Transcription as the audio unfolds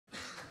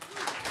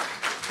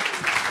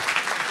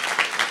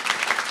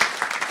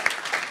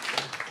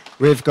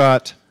We've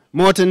got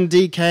Morton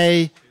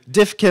DK,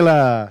 Diff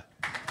Killer.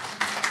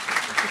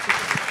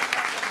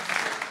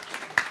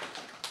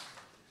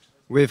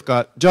 We've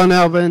got John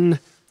Albin,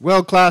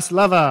 World Class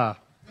Lover.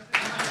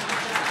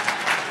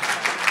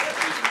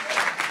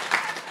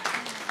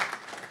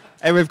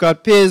 And we've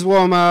got Piers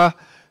Warmer,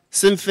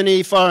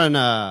 Symphony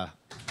Foreigner.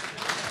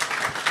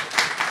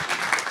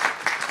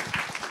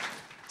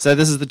 So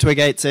this is the Twig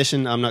 8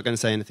 session. I'm not going to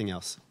say anything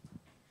else.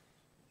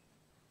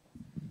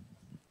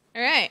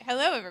 All right.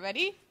 Hello,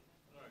 everybody.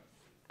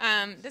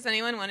 Does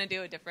anyone want to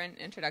do a different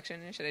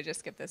introduction, or should I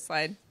just skip this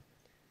slide?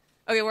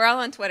 Okay, we're all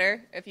on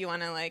Twitter if you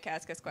want to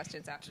ask us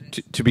questions after this.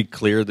 To be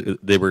clear,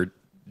 they were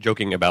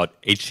joking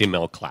about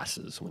HTML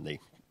classes when they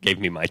gave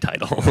me my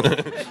title.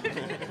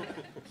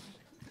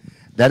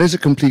 That is a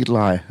complete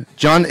lie.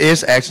 John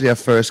is actually a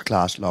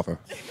first-class lover.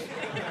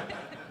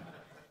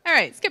 All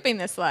right, skipping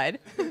this slide.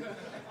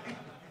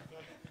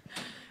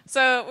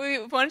 So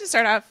we wanted to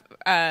start off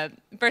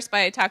first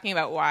by talking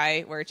about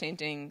why we're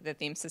changing the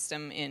theme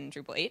system in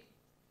Drupal 8.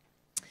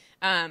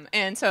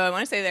 And so I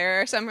want to say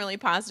there are some really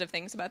positive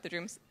things about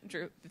the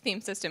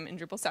theme system in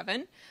Drupal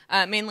 7,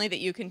 mainly that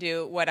you can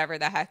do whatever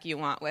the heck you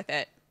want with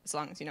it as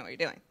long as you know what you're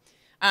doing.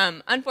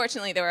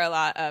 Unfortunately, there were a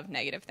lot of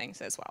negative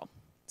things as well.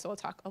 So we'll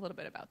talk a little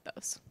bit about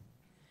those.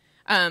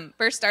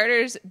 For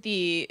starters,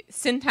 the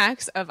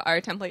syntax of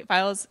our template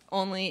files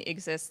only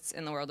exists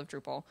in the world of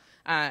Drupal.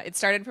 It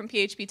started from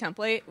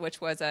PHPtemplate,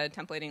 which was a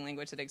templating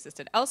language that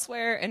existed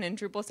elsewhere, and in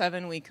Drupal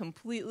 7 we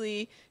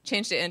completely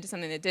changed it into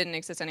something that didn't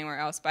exist anywhere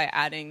else by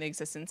adding the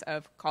existence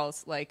of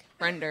calls like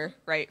render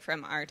right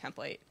from our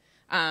template.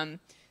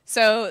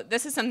 So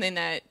this is something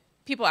that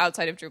people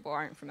outside of Drupal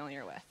aren't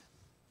familiar with.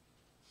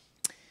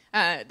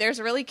 There's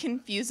a really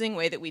confusing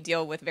way that we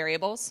deal with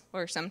variables,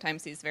 where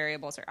sometimes these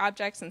variables are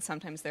objects and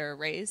sometimes they're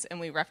arrays, and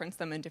we reference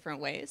them in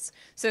different ways.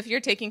 So if you're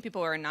taking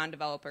people who are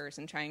non-developers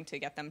and trying to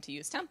get them to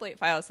use template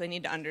files, they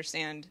need to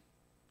understand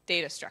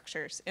data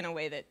structures in a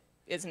way that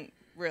isn't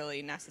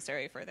really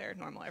necessary for their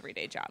normal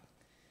everyday job.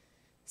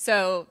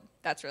 So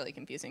that's really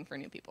confusing for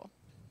new people.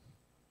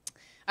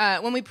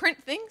 When we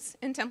print things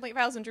in template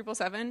files in Drupal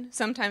 7,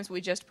 sometimes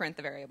we just print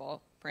the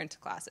variable, print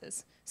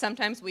classes.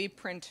 Sometimes we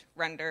print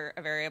render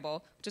a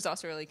variable, which is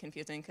also really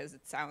confusing because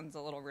it sounds a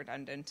little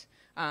redundant.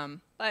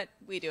 But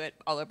we do it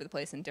all over the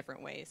place in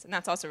different ways. And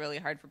that's also really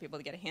hard for people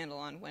to get a handle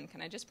on when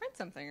can I just print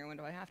something or when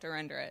do I have to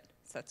render it.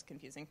 So that's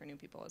confusing for new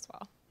people as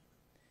well.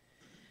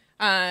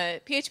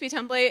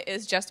 PHPtemplate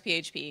is just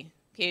PHP.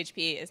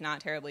 PHP is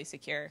not terribly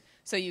secure.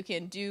 So you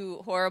can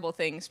do horrible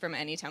things from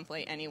any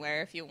template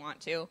anywhere if you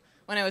want to.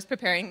 When I was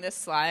preparing this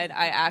slide,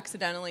 I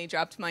accidentally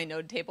dropped my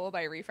node table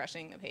by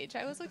refreshing the page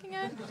I was looking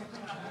at.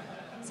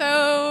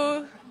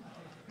 So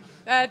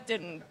that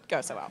didn't go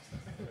so well.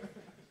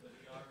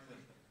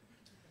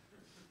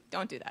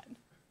 Don't do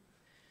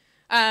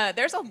that.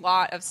 There's a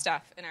lot of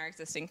stuff in our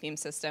existing theme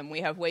system. We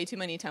have way too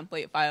many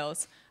template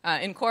files.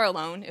 In core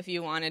alone, if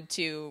you wanted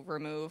to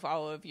remove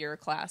all of your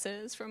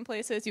classes from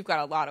places, you've got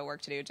a lot of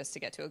work to do just to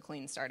get to a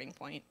clean starting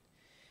point.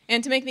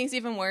 And to make things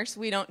even worse,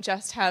 we don't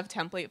just have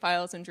template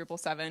files in Drupal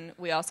 7.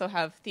 We also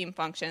have theme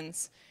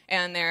functions,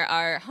 and there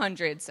are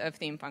hundreds of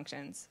theme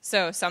functions.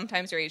 So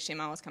sometimes your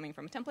HTML is coming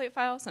from a template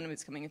file, sometimes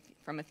it's coming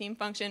from a theme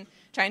function.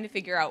 Trying to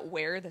figure out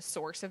where the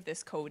source of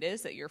this code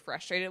is that you're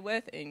frustrated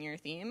with in your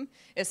theme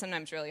is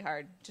sometimes really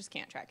hard. Just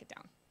can't track it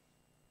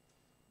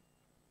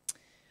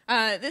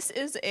down. This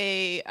is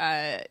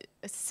a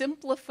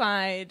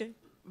simplified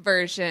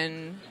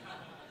version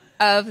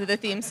of the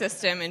theme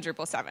system in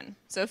Drupal 7.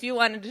 So if you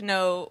wanted to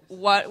know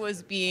what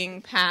was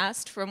being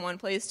passed from one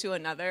place to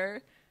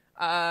another,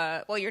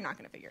 well, you're not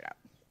going to figure it out.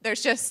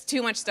 There's just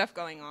too much stuff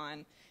going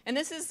on. And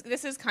this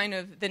is kind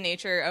of the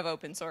nature of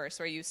open source,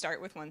 where you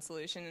start with one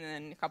solution, and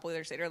then a couple of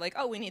years later, like,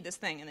 oh, we need this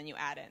thing, and then you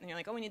add it. And you're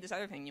like, oh, we need this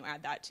other thing, you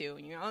add that too.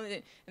 And,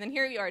 and then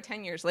here you are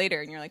 10 years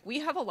later, and you're like,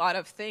 we have a lot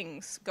of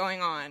things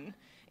going on,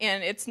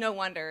 and it's no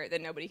wonder that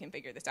nobody can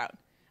figure this out.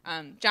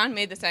 John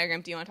made this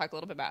diagram. Do you want to talk a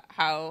little bit about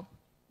how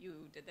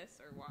you did this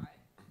or why?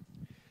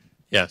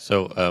 Yeah,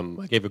 so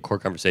I gave a core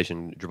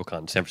conversation at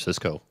DrupalCon San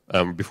Francisco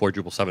before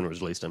Drupal 7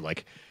 was released. I'm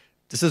like,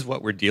 this is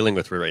what we're dealing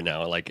with right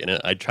now. And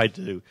I tried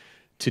to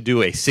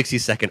do a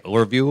 60-second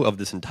overview of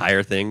this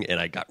entire thing, and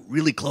I got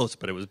really close,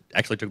 but it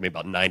actually took me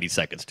about 90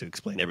 seconds to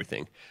explain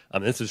everything.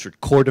 This is for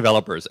core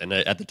developers, and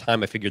at the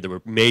time I figured there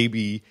were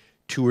maybe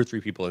 2 or 3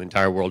 people in the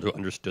entire world who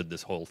understood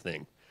this whole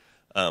thing.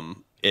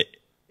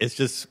 It's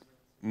just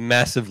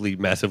massively,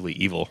 massively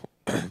evil.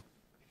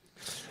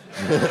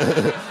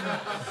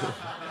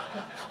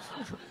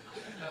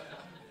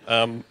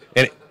 And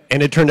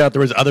it turned out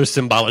there was other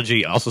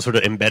symbology also sort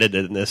of embedded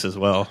in this as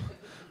well.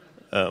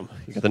 You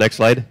got the next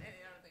slide?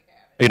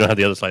 Oh, you don't have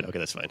the other slide? Okay,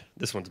 that's fine.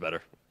 This one's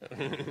better.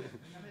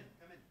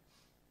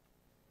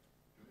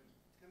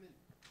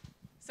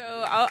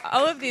 So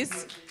all of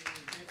these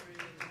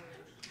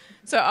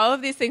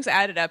things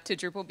added up to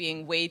Drupal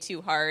being way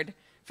too hard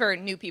for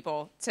new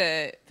people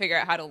to figure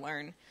out how to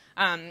learn.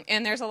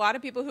 And there's a lot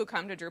of people who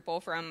come to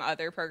Drupal from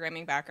other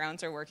programming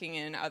backgrounds or working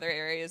in other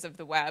areas of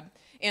the web.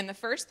 And the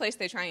first place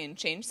they try and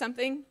change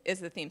something is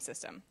the theme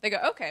system. They go,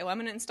 okay, well, I'm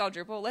going to install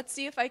Drupal. Let's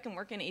see if I can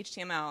work in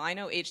HTML. I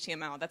know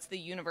HTML. That's the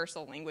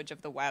universal language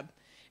of the web.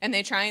 And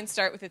they try and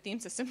start with a theme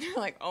system. They're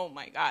like, oh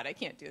my God, I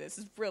can't do this.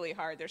 It's really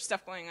hard. There's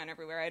stuff going on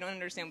everywhere. I don't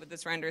understand what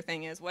this render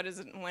thing is. What is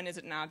it? When is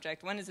it an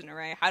object? When is it an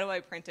array? How do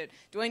I print it?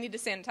 Do I need to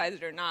sanitize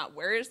it or not?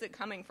 Where is it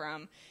coming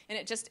from? And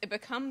it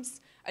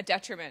becomes a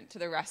detriment to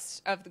the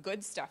rest of the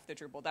good stuff that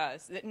Drupal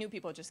does, that new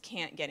people just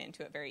can't get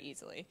into it very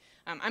easily.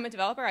 I'm a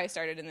developer. I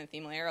started in the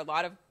theme layer. A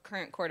lot of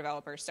current core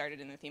developers started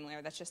in the theme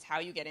layer. That's just how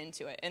you get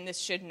into it. And this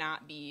should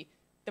not be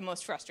the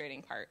most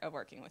frustrating part of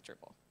working with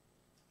Drupal.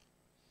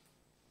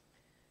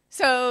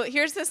 So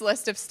here's this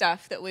list of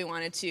stuff that we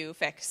wanted to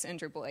fix in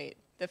Drupal 8.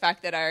 The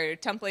fact that our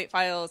template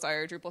files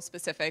are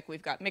Drupal-specific.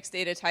 We've got mixed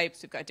data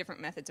types. We've got different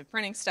methods of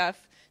printing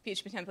stuff.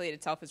 PHPtemplate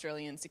itself is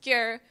really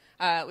insecure.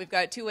 We've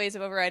got 2 ways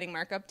of overriding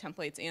markup,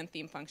 templates and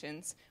theme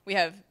functions. We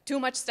have too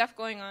much stuff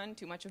going on,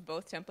 too much of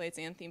both templates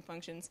and theme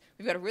functions.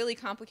 We've got a really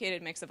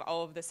complicated mix of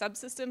all of the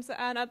subsystems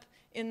that add up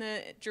in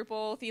the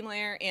Drupal theme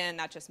layer, and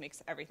that just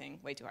makes everything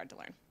way too hard to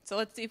learn. So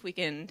let's see if we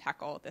can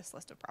tackle this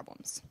list of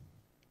problems.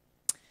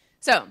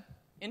 So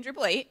in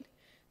Drupal 8,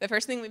 the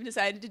first thing we've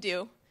decided to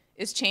do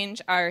is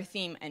change our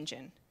theme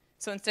engine.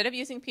 So instead of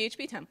using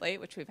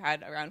PHPtemplate, which we've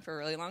had around for a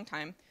really long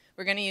time,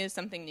 we're going to use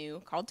something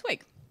new called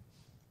Twig.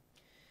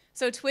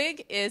 So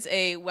Twig is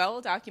a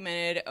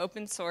well-documented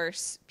open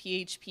source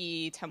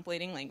PHP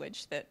templating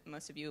language that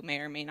most of you may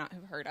or may not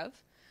have heard of.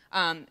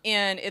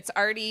 And it's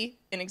already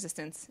in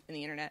existence in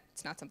the internet.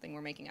 It's not something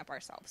we're making up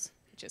ourselves,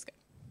 which is good.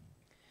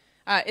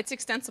 It's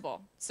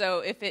extensible. So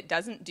if it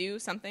doesn't do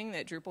something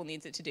that Drupal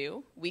needs it to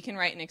do, we can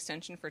write an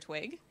extension for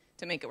Twig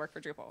to make it work for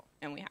Drupal,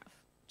 and we have,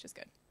 which is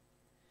good.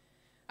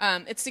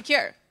 It's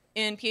secure.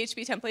 In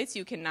PHP templates,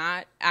 you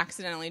cannot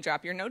accidentally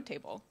drop your node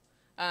table.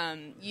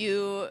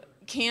 You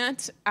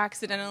can't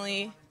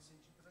accidentally...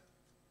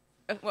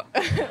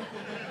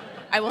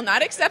 I will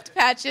not accept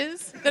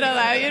patches that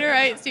allow you to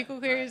write SQL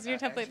queries in your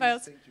template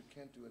files. You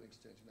can't do an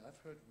extension. I've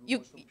heard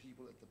rumors from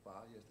people at the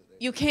bar yesterday.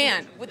 You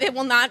can. It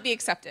will not be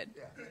accepted.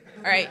 Yeah.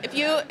 All right.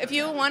 If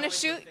you want to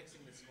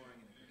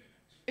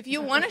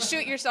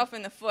shoot yourself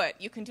in the foot,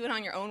 you can do it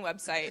on your own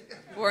website.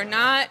 We're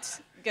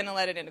not going to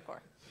let it into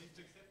core.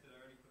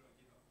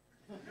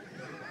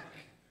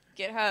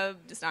 GitHub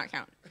does not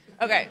count.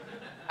 Okay.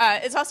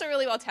 It's also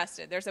really well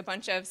tested. There's a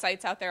bunch of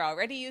sites out there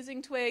already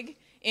using Twig,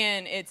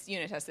 and it's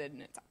unit tested,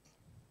 and it's up.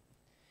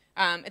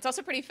 It's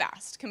also pretty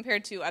fast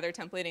compared to other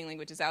templating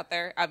languages out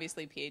there.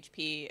 Obviously,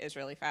 PHP is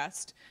really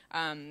fast.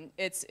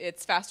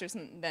 It's faster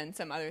than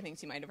some other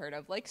things you might have heard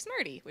of, like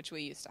Smarty, which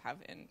we used to have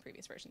in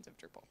previous versions of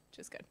Drupal, which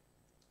is good.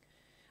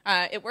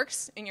 It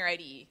works in your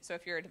IDE. So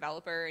if you're a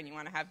developer and you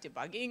want to have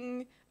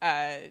debugging,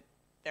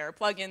 there are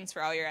plugins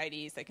for all your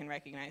IDEs that can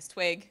recognize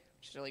Twig,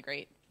 which is really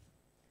great.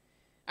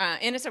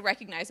 And it's a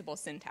recognizable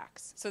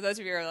syntax. So those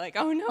of you who are like,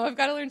 oh no, I've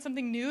got to learn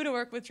something new to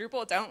work with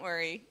Drupal, don't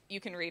worry. You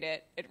can read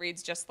it. It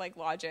reads just like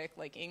logic,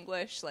 like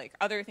English, like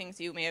other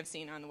things you may have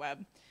seen on the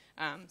web.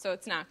 So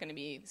it's not going to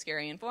be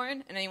scary and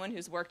foreign. And anyone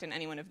who's worked in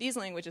any one of these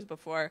languages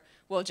before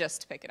will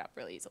just pick it up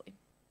really easily.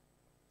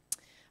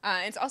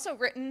 It's also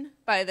written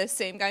by the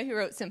same guy who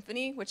wrote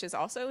Symfony, which is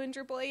also in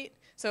Drupal 8.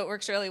 So it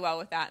works really well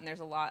with that. And there's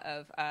a lot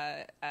of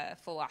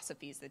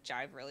philosophies that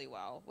jive really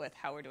well with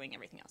how we're doing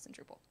everything else in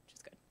Drupal, which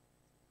is good.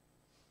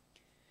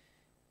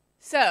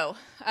 So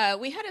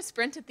we had a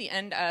sprint at the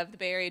end of the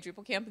Bay Area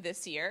Drupal Camp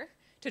this year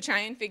to try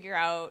and figure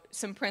out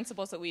some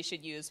principles that we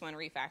should use when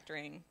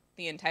refactoring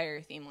the entire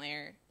theme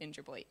layer in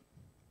Drupal 8.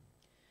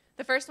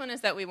 The first one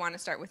is that we want to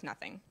start with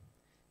nothing.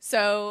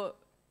 So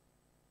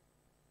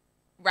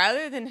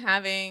rather than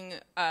having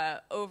an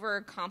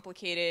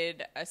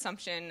overcomplicated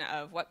assumption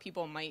of what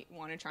people might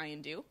want to try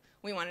and do,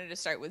 we wanted to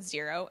start with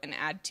 0 and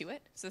add to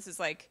it. So this is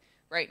like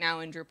right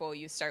now in Drupal,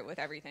 you start with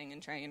everything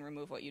and try and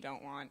remove what you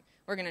don't want.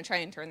 We're going to try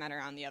and turn that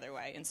around the other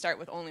way and start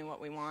with only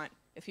what we want.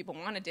 If people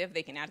want a div,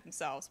 they can add it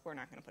themselves. We're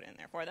not going to put it in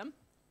there for them.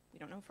 We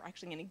don't know if we're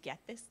actually going to get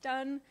this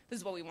done. This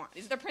is what we want.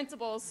 These are the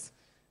principles.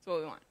 This is what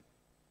we want.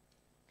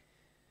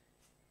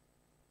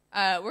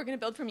 We're going to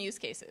build from use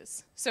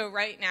cases. So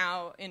right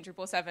now in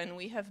Drupal 7,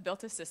 we have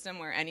built a system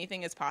where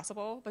anything is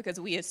possible because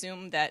we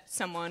assume that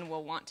someone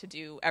will want to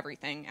do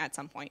everything at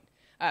some point.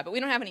 But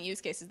we don't have any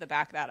use cases to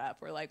back that up.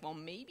 We're like, well,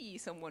 maybe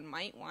someone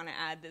might want to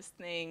add this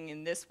thing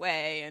in this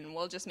way, and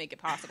we'll just make it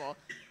possible.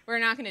 We're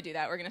not going to do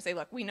that. We're going to say,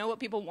 look, we know what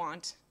people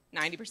want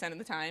 90% of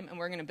the time, and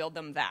we're going to build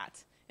them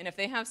that. And if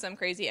they have some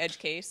crazy edge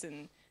case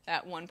and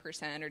that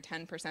 1% or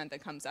 10%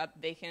 that comes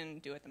up, they can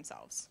do it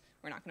themselves.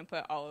 We're not going to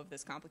put all of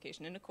this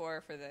complication into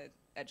core for the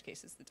edge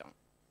cases that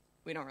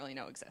we don't really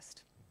know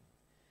exist.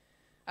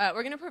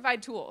 We're going to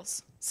provide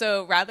tools.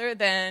 So rather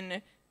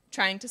than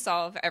trying to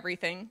solve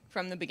everything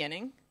from the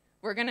beginning,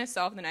 we're going to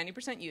solve the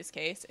 90% use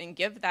case and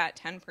give that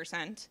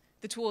 10%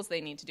 the tools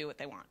they need to do what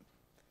they want.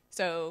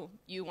 So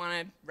you want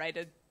to write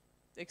an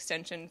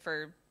extension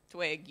for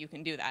Twig, you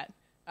can do that.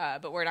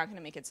 But we're not going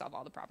to make it solve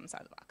all the problems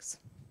out of the box.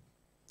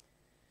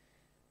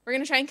 We're We're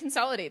going to try and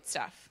consolidate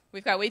stuff.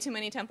 We've got way too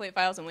many template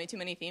files and way too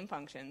many theme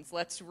functions.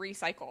 Let's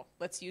recycle.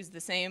 Let's use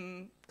the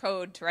same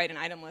code to write an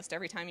item list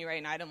every time you write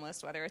an item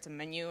list, whether it's a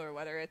menu or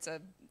whether it's a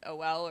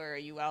OL or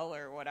a UL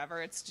or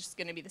whatever. It's just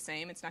going to be the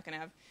same. It's not going to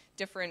have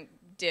different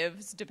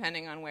divs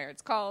depending on where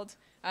it's called.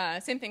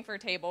 Same thing for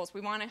tables. We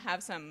want to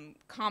have some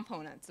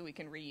components that we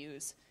can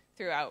reuse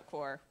throughout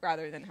core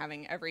rather than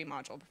having every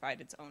module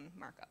provide its own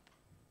markup.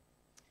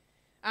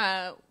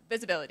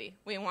 Visibility.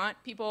 We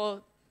want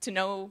people to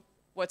know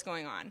what's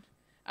going on.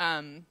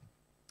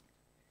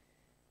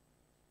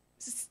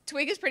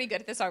 Twig is pretty good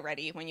at this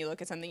already. When you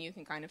look at something, you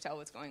can kind of tell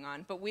what's going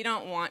on. But we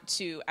don't want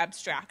to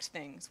abstract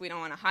things. We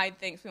don't want to hide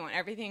things. We want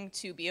everything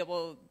to be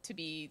able to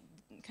be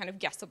kind of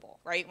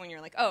guessable, right? When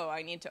you're like, oh,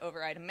 I need to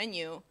override a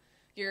menu,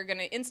 you're going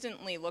to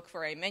instantly look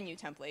for a menu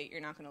template. You're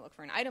not going to look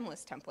for an item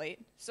list template.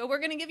 So we're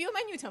going to give you a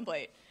menu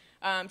template.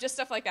 Just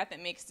stuff like that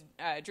that makes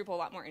Drupal a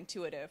lot more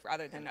intuitive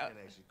rather than... You can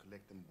actually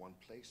collect them in one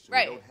place. So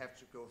right. You don't have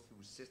to go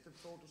through system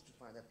folders to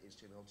find that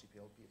HTML,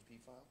 TPL, PHP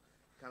file.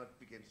 Kind of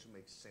begins to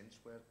make sense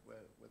where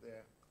they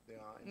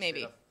are.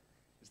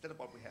 Instead of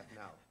what we have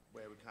now,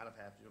 where we kind of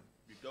have,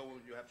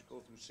 you have to go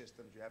through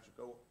systems, you have to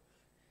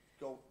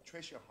go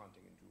treasure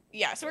hunting in Drupal.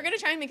 Yeah, so we're going to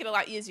try and make it a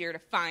lot easier to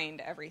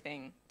find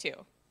everything, too.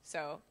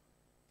 So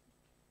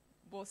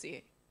we'll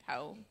see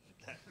how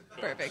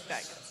perfect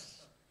that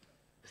goes.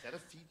 Is that a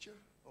feature,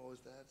 or is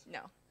that?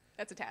 No,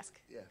 that's a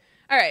task. Yeah.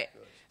 All right.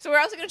 Good. So we're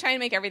also going to try and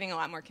make everything a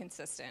lot more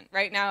consistent.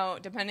 Right now,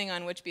 depending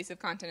on which piece of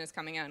content is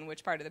coming out and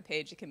which part of the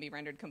page, it can be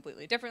rendered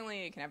completely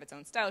differently. It can have its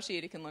own style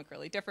sheet. It can look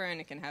really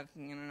different. It can have,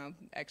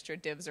 extra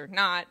divs or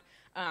not.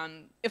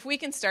 If we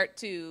can start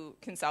to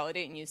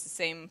consolidate and use the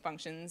same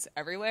functions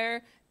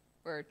everywhere,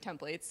 or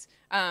templates,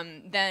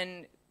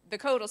 then the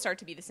code will start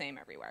to be the same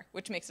everywhere,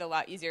 which makes it a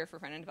lot easier for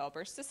front-end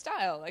developers to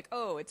style. Like,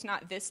 oh, it's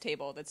not this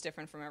table that's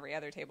different from every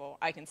other table.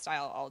 I can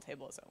style all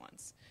tables at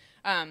once.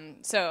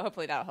 So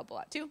hopefully that'll help a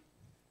lot, too.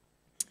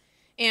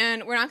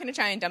 And we're not going to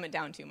try and dumb it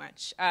down too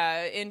much.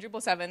 In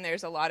Drupal 7,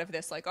 there's a lot of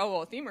this, like, oh,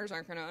 well, themers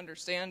aren't going to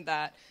understand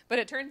that. But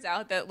it turns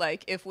out that,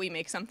 like, if we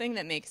make something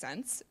that makes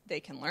sense, they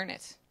can learn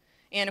it.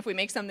 And if we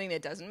make something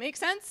that doesn't make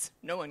sense,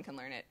 no one can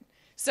learn it.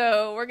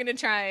 So we're going to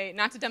try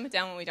not to dumb it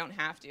down when we don't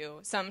have to.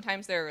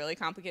 Sometimes there are really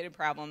complicated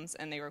problems,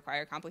 and they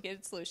require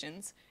complicated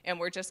solutions, and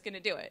we're just going to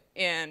do it.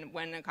 And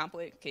when a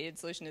complicated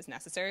solution is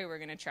necessary, we're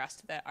going to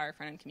trust that our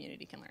front-end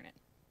community can learn it.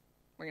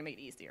 We're going to make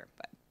it easier,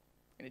 but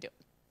we're going to do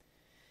it.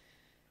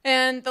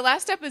 And the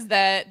last step is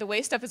that the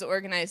way stuff is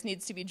organized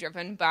needs to be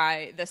driven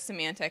by the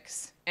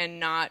semantics and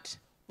not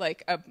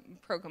like a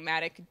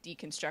programmatic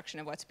deconstruction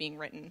of what's being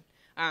written.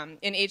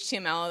 In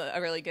HTML,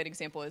 a really good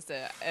example is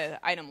the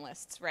item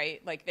lists,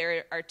 right? Like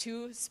there are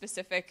two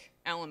specific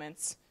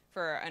elements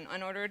for an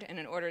unordered and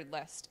an ordered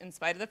list, in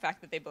spite of the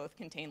fact that they both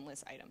contain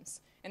list items.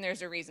 And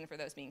there's a reason for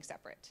those being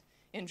separate.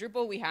 In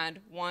Drupal, we had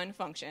one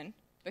function,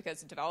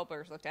 because the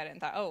developers looked at it and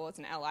thought, oh, well, it's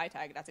an li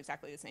tag. That's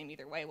exactly the same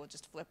either way. We'll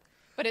just flip.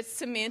 But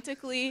it's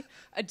semantically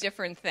a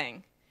different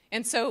thing.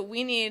 And so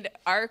we need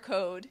our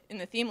code in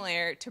the theme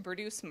layer to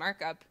produce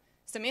markup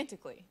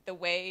semantically, the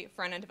way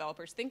front-end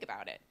developers think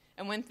about it.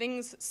 And when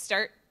things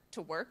start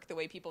to work the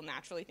way people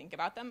naturally think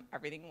about them,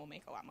 everything will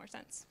make a lot more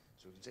sense.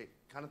 So you can say,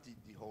 kind of the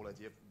whole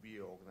idea of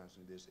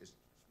reorganizing this is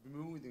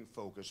removing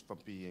focus from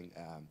being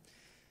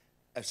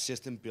a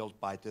system built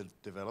by the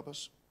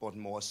developers, but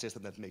more a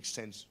system that makes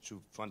sense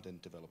to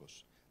front-end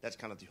developers. That's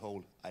kind of the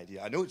whole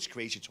idea. I know it's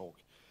crazy talk,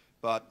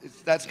 but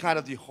that's kind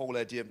of the whole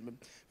idea.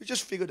 We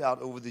just figured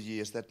out over the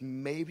years that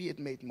maybe it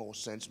made more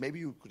sense. Maybe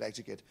you could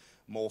actually get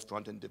more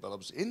front-end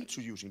developers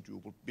into using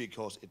Drupal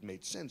because it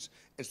made sense,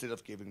 instead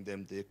of giving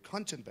them the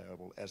content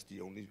variable as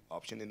the only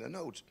option in their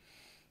nodes.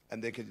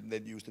 And they can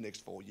then use the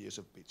next 4 years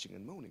of bitching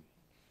and moaning.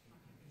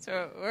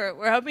 So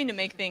we're hoping to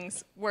make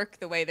things work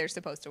the way they're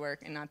supposed to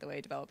work and not the way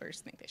developers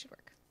think they should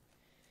work.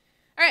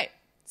 All right,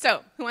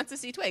 so who wants to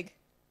see Twig?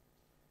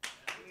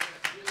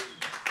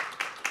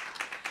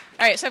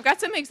 All right, so I've got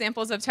some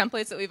examples of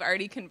templates that we've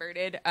already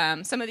converted.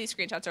 Some of these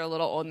screenshots are a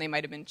little old and they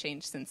might have been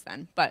changed since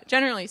then. But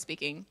generally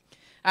speaking,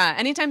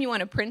 anytime you want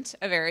to print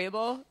a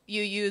variable,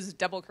 you use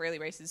double curly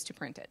braces to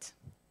print it.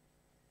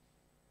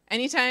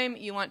 Anytime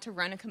you want to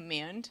run a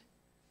command,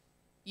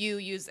 you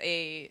use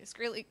a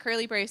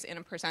curly brace and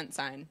a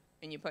 %sign,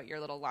 and you put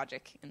your little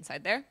logic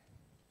inside there.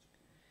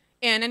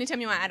 And anytime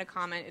you want to add a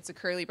comment, it's a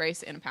curly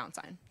brace and a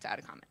 £sign to add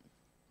a comment.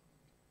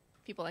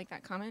 People like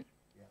that comment?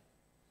 Yeah.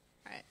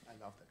 All right. I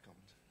love that comment.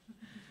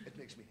 It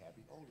makes me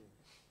happy. Oh,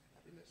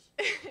 happiness.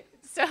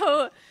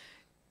 So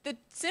the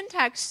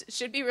syntax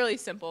should be really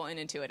simple and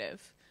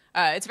intuitive.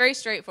 It's very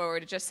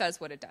straightforward. It just says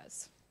what it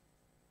does.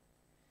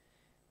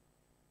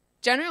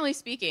 Generally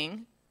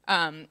speaking,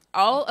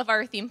 all of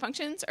our theme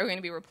functions are going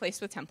to be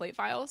replaced with template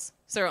files.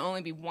 So there will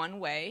only be one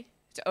way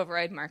to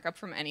override markup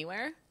from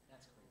anywhere.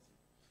 That's crazy.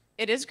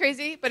 It is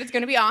crazy, but it's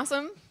going to be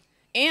awesome.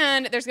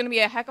 And there's going to be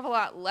a heck of a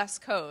lot less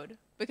code.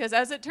 Because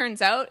as it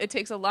turns out, it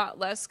takes a lot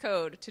less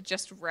code to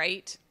just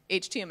write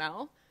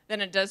HTML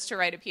than it does to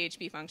write a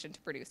PHP function to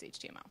produce HTML.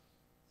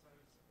 So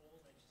it's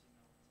old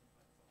HTML.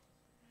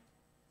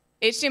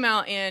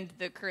 HTML and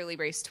the curly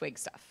brace Twig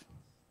stuff.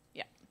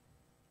 Yeah.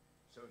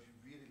 So if you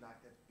really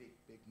like that big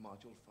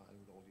module file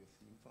with all your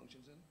theme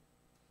functions in,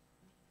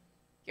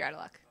 You're out of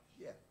luck.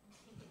 yeah.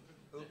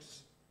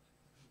 Oops.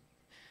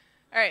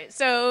 All right,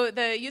 so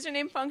the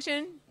username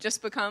function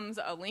just becomes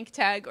a link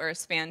tag or a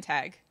span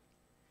tag.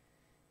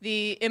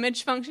 The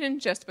image function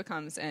just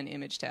becomes an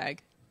image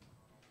tag.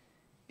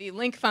 The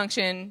link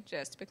function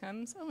just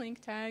becomes a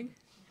link tag.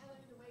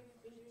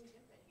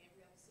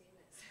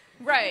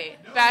 Right,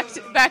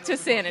 back to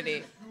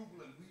sanity.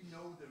 Drupal, and we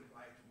know the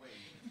right way.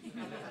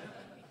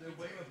 The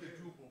way of the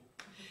Drupal.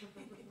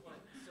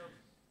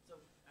 So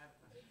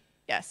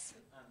Yes.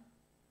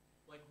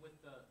 like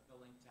with the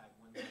link tag,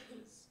 when that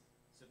is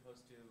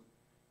supposed to,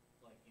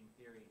 like in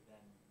theory,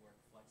 then work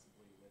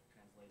flexibly with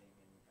translating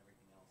and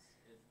everything else,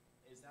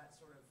 is that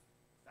sort of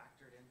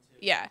factored into?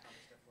 Yeah.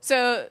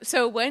 So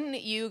when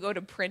you go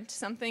to print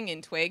something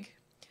in Twig,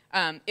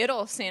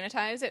 it'll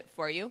sanitize it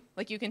for you.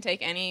 Like you can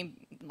take any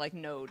like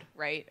node,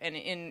 right? And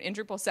in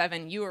Drupal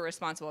 7, you were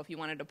responsible if you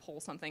wanted to pull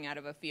something out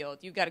of a field.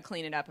 You've got to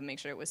clean it up and make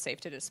sure it was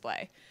safe to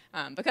display.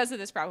 Because of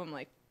this problem,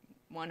 like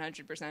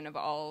 100% of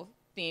all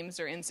themes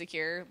are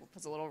insecure.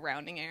 There's a little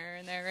rounding error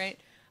in there, right?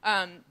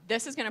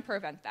 This is going to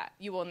prevent that.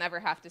 You will never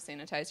have to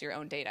sanitize your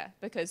own data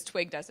because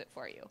Twig does it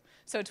for you.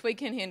 So Twig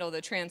can handle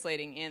the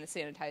translating and the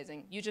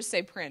sanitizing. You just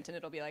say print, and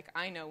it'll be like,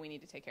 I know we need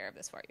to take care of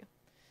this for you.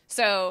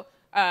 So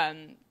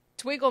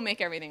Twig will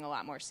make everything a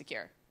lot more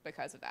secure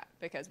because of that,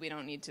 because we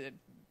don't need to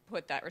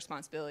put that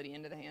responsibility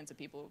into the hands of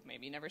people who've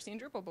maybe never seen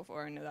Drupal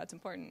before and know that's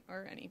important,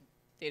 or any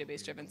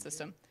database-driven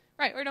system.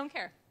 Right, or don't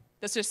care.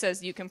 This just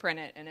says you can print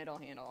it, and it'll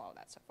handle all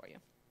that stuff for you.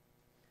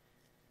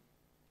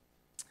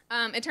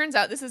 It turns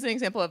out this is an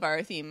example of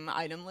our theme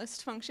item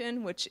list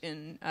function, which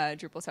in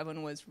Drupal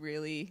 7 was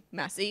really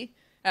messy.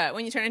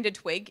 When you turn into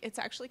Twig, it's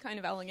actually kind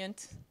of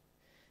elegant.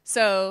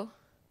 So,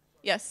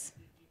 yes?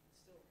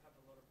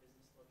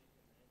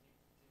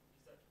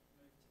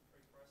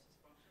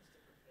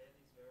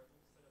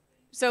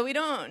 So we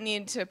don't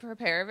need to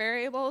prepare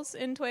variables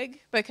in Twig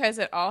because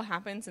it all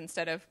happens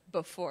instead of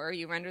before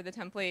you render the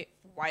template,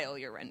 while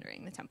you're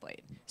rendering the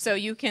template. So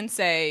you can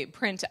say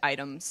print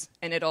items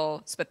and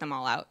it'll spit them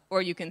all out.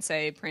 Or you can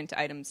say print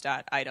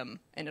items.item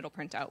and it'll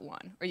print out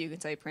one. Or you can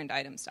say print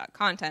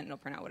items.content and it'll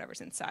print out whatever's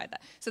inside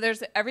that. So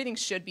everything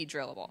should be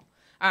drillable.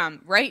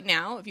 Right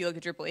now, if you look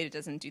at Drupal 8, it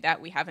doesn't do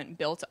that. We haven't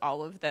built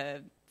all of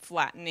the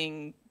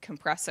flattening,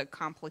 compress a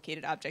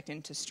complicated object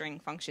into string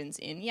functions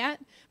in yet,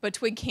 but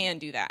Twig can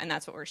do that, and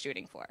that's what we're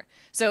shooting for.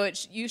 So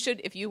you should,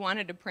 if you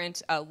wanted to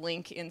print a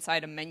link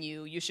inside a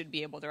menu, you should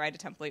be able to write a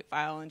template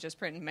file and just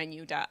print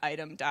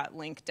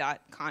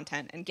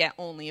menu.item.link.content and get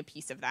only a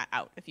piece of that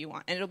out if you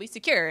want. And it'll be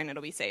secure and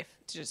it'll be safe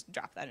to just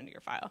drop that into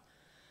your file.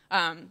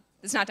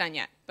 It's not done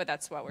yet, but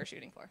that's what we're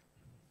shooting for.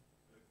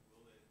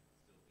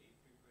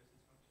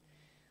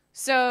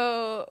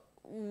 So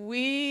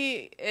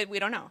we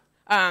don't know.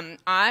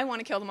 I want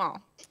to kill them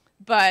all,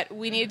 but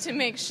we need to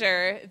make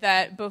sure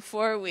that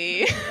before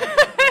we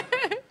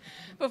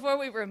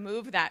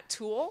remove that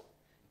tool,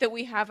 that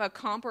we have a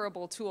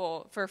comparable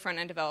tool for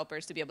front-end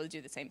developers to be able to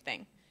do the same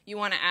thing. You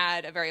want to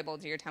add a variable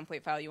to your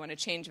template file. You want to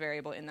change a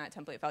variable in that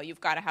template file.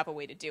 You've got to have a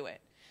way to do it.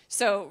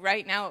 So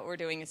right now what we're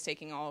doing is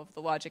taking all of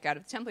the logic out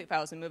of the template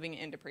files and moving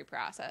it into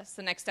preprocess.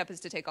 The next step is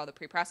to take all the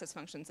preprocess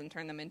functions and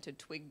turn them into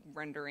Twig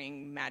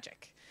rendering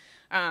magic.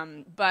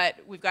 But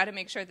we've got to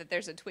make sure that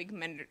there's a Twig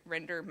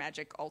render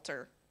magic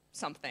alter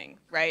something,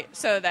 right?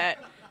 So that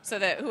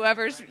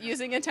whoever's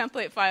using a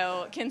template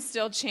file can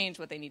still change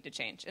what they need to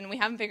change. And we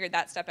haven't figured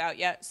that step out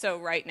yet. So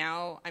right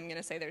now, I'm going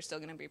to say there's still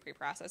going to be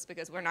preprocess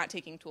because we're not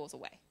taking tools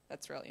away.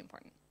 That's really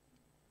important.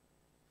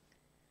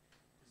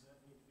 Does that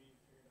need to be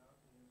figured out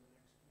in the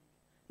next week?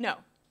 No.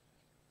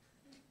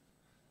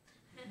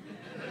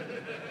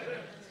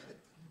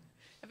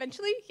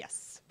 Eventually,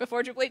 yes.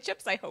 Before Drupal 8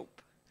 ships, I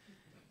hope.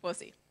 We'll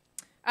see.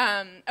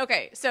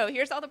 Okay, so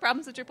here's all the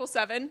problems with Drupal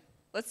 7.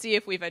 Let's see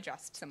if we've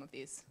addressed some of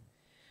these.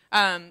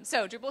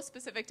 So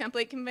Drupal-specific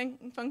template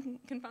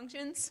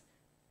functions.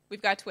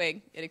 We've got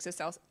Twig. It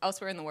exists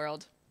elsewhere in the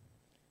world.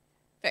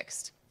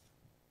 Fixed.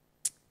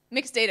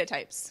 Mixed data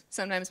types.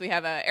 Sometimes we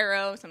have an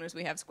arrow. Sometimes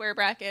we have square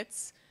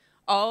brackets.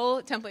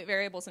 All template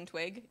variables in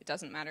Twig, it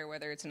doesn't matter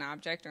whether it's an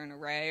object or an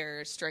array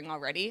or a string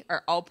already,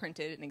 are all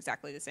printed in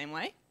exactly the same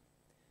way.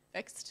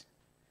 Fixed.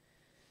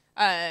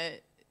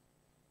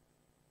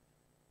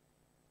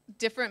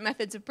 Different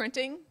methods of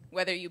printing,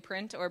 whether you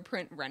print or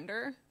print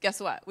render.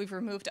 Guess what? We've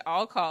removed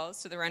all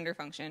calls to the render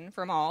function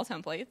from all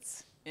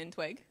templates in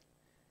Twig.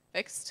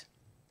 Fixed.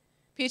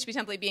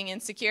 PHPtemplate being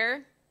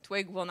insecure,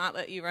 Twig will not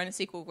let you run a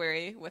SQL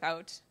query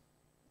without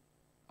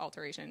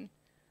alteration.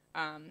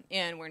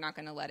 And we're not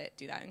going to let it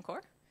do that in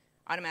core.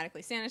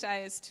 Automatically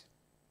sanitized.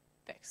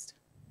 Fixed.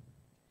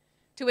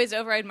 2 ways to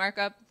override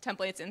markup,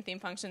 templates and theme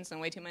functions, and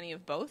way too many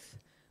of both.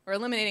 We're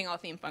eliminating all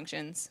theme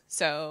functions,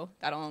 so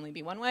that'll only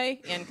be one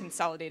way, and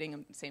consolidating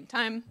them at the same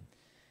time.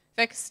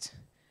 Fixed.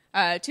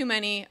 Too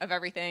many of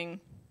everything.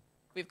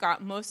 We've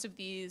got most of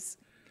these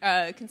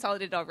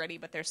consolidated already,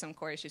 but there's some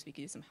core issues we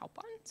could use some help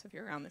on, so if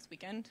you're around this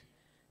weekend,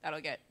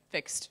 That'll get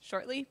fixed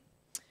shortly.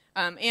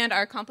 And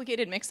our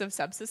complicated mix of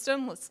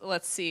subsystem,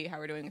 let's see how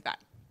we're doing with that.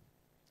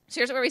 So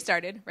here's where we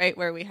started, right,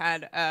 where we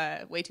had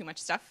way too much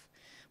stuff.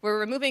 We're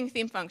removing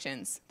theme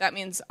functions. That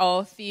means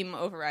all theme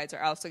overrides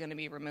are also going to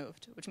be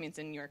removed, which means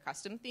in your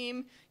custom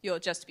theme, you'll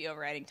just be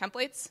overriding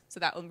templates. So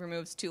that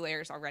removes 2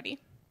 layers already.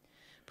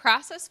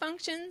 Process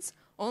functions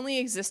only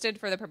existed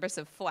for the purpose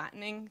of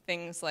flattening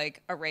things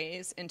like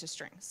arrays into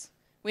strings.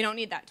 We don't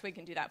need that. Twig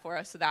can do that for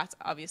us, so that's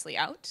obviously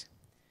out.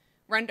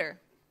 Render.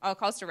 All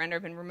calls to render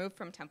have been removed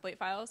from template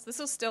files. This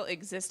will still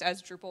exist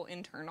as Drupal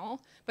internal,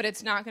 but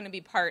it's not going to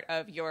be part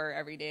of your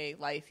everyday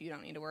life. You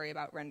don't need to worry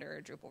about render,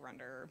 Drupal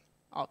render,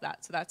 all of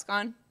that. So that's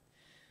gone.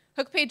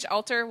 Hook page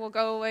alter will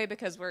go away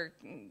because we're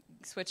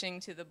switching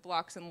to the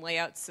blocks and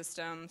layout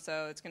system,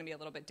 so it's going to be a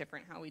little bit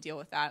different how we deal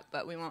with that,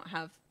 but we won't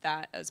have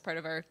that as part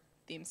of our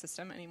theme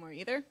system anymore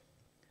either.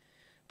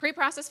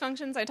 Pre-process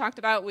functions I talked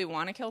about, we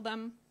want to kill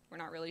them. We're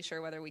not really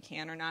sure whether we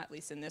can or not, at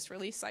least in this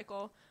release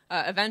cycle.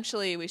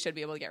 Eventually, we should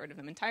be able to get rid of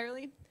them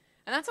entirely. And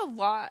that's a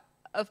lot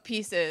of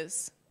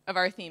pieces of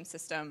our theme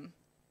system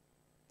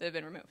that have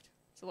been removed.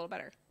 It's a little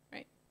better,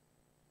 right?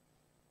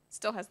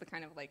 Still has the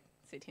kind of like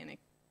satanic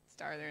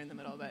star there in the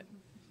middle, but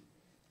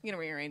you're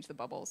going to rearrange the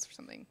bubbles or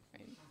something,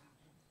 right?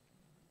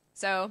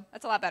 So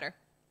that's a lot better.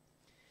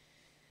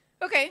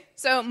 Okay,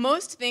 so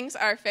most things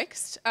are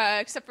fixed,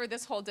 except for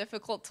this whole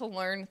difficult to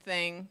learn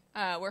thing.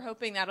 We're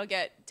hoping that'll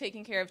get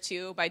taken care of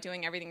too by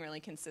doing everything really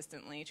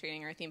consistently,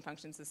 treating our theme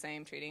functions the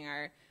same, treating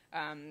our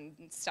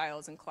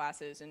styles and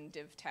classes and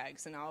div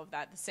tags and all of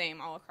that the same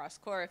all across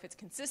core. If it's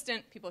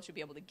consistent, people should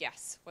be able to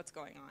guess what's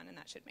going on, and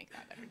that should make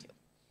that better too.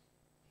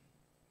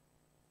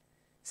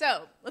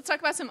 So let's talk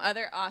about some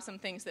other awesome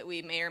things that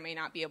we may or may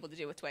not be able to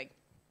do with Twig.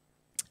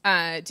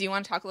 Do you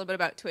want to talk a little bit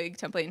about Twig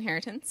template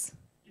inheritance?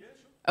 Yeah,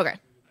 sure. Okay.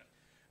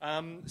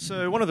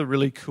 So one of the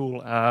really cool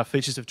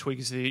features of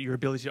Twig is your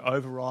ability to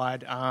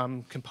override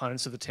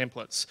components of the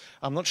templates.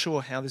 I'm not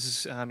sure how this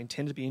is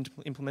intended to be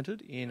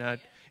implemented in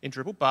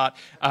Drupal, but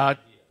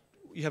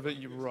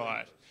you're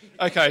right.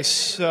 Okay,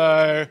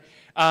 so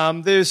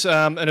there's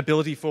an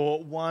ability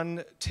for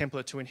one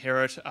template to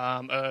inherit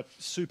a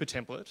super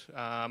template,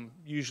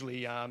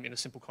 usually in a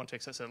simple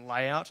context that's a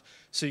layout.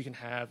 So you can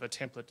have a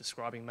template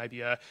describing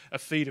maybe a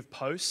feed of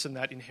posts and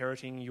that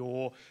inheriting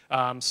your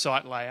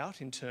site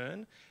layout in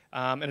turn.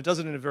 And it does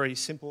it in a very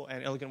simple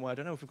and elegant way. I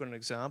don't know if we've got an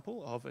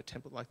example of a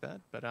template like that,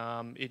 but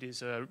it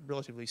is a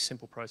relatively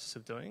simple process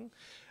of doing.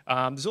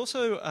 There's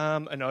also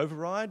an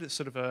override,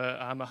 sort of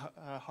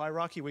a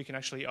hierarchy where you can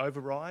actually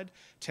override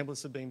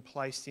templates that have been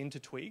placed into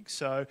Twig.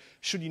 So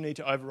should you need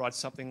to override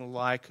something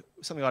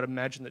I'd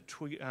imagine that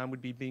Twig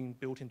would be being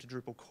built into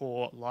Drupal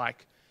core,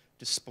 like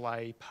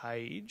display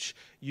page,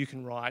 you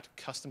can write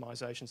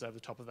customizations over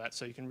the top of that,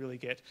 so you can really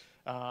get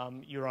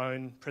your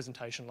own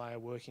presentation layer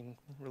working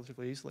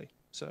relatively easily.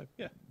 So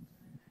yeah.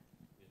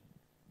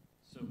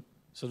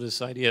 So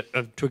this idea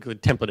of Twig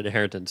template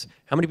inheritance,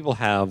 how many people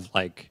have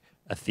like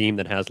a theme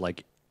that has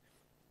like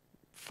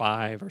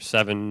 5 or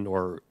 7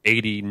 or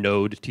 80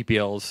 node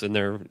TPLs in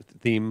their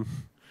theme?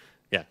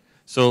 Yeah.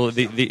 So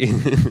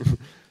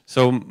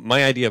so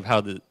my idea of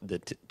how the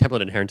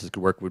template inheritance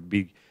could work would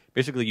be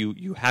basically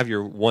you have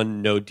your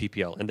one node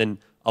TPL, and then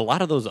a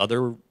lot of those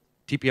other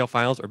TPL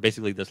files are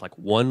basically this like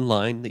one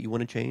line that you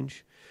want to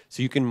change.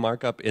 So you can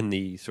mark up in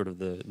the sort of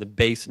the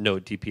base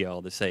node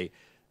TPL to say,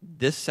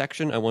 this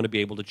section I want to be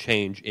able to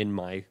change in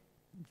my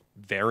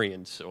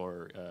variants,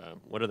 or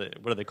what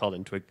are they called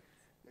in Twig?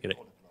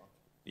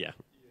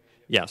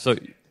 Yeah. So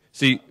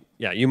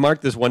you mark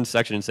this one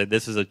section and say,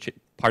 this is a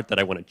part that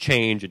I want to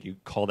change, and you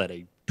call that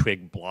a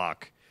Twig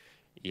block.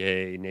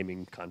 Yay,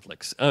 naming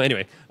conflicts.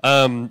 Anyway.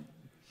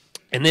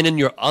 And then in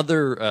your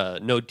other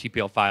node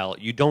TPL file,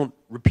 you don't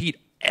repeat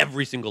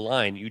every single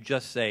line. You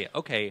just say,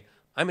 okay,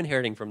 I'm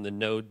inheriting from the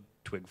node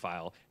Twig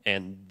file,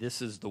 and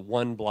this is the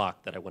one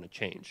block that I want to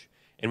change.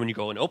 And when you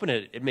go and open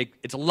it,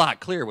 it's a lot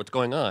clearer what's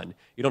going on.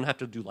 You don't have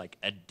to do like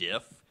a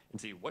diff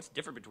and see what's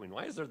different between,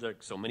 why is there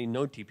like so many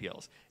node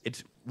TPLs?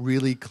 It's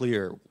really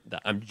clear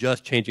that I'm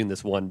just changing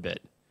this one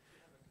bit.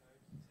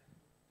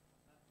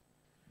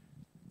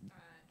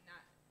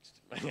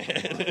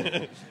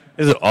 This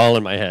is all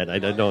in my head. I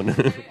don't. On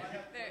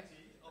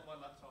my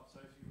laptop, so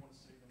if you want to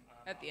see them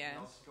At the end.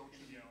 Go to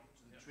the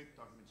Twig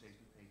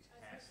documentation page.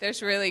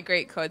 There's really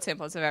great code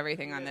samples of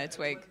everything on the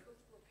Twig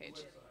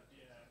page.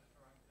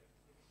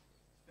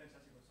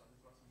 Fantastic website.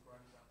 We've got some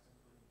great examples,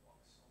 including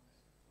blocks on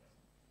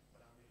there.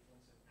 But if you want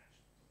to see an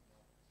action,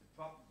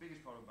 The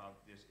biggest problem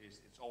about this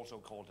is it's also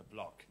called a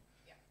block,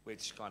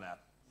 which kind of...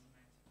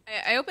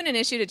 I opened an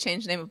issue to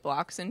change the name of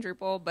blocks in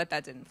Drupal, but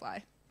that didn't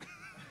fly.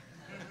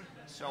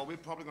 So we're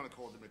probably going to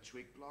call them a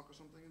Twig block or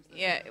something instead?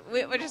 Yeah,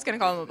 we're just going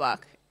to call them a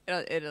block.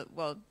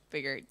 We'll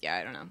figure, yeah,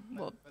 I don't know.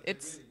 Well,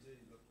 it's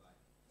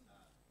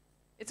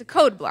a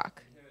code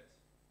block.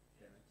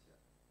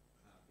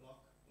 Block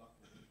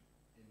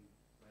in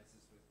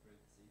braces with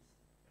parentheses,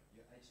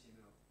 your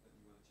HTML that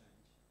you want to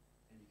change,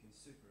 and you can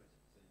super it,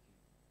 so you can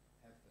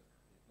have the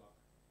block,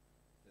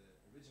 the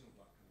original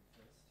block coming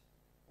first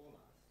or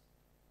last,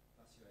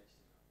 plus your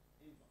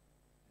HTML in block.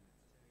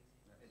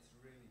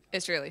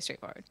 It's really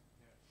straightforward.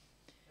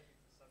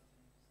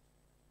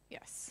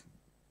 Yes.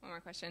 One more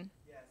question.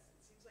 Yes,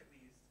 it seems like we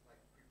use like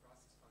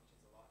preprocess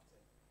functions a lot to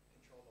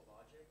control the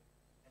logic,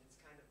 and it's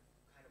kind of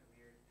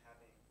weird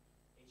having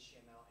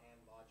HTML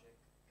and logic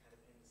kind of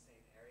in the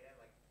same area.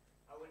 Like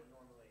I wouldn't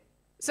normally.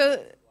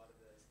 So,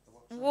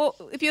 well,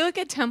 if you look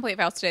at template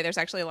files today, there's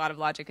actually a lot of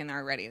logic in there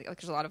already. Like,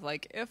 there's a lot of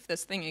like, if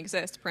this thing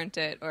exists, print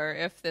it, or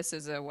if this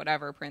is a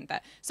whatever, print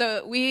that.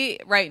 So we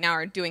right now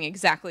are doing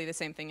exactly the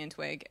same thing in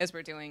Twig as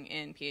we're doing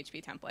in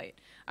PHPtemplate.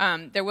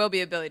 There will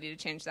be ability to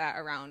change that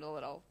around a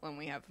little when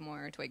we have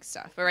more Twig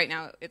stuff, but right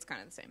now it's kind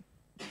of the same.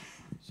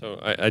 So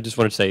I just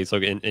want to say, so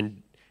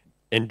in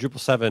Drupal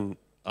 7,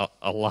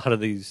 a lot of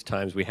these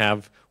times we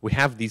have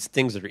these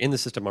things that are in the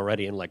system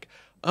already, and like,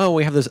 oh,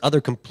 we have this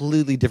other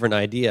completely different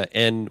idea,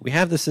 and we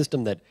have the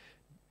system that's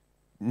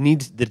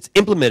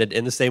implemented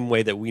in the same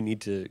way that we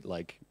need to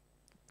like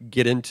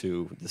get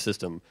into the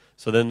system.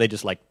 So then they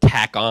just like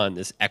tack on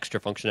this extra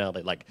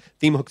functionality, like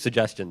theme hook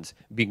suggestions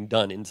being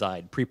done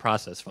inside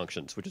pre-process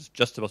functions, which is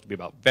just supposed to be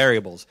about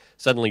variables.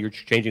 Suddenly you're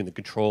changing the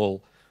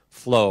control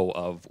flow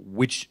of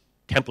which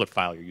template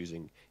file you're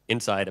using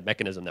inside a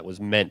mechanism that was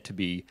meant to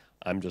be,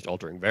 I'm just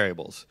altering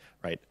variables,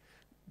 right?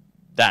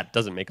 That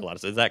doesn't make a lot of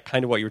sense. Is that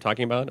kind of what you were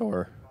talking about,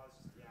 or?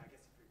 Yeah, I guess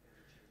if you're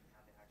changing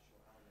how the actual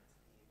elements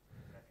be,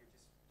 but if you're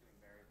just doing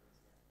variables,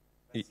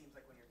 yeah. But it seems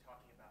like when you're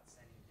talking about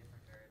sending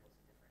different variables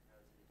to different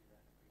nodes, you do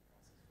that in a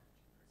preprocess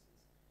function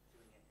versus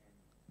doing it in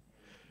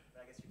but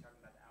I guess you're talking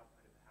about the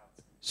output of how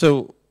it's.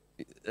 So,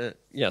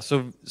 yeah,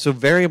 so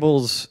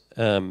variables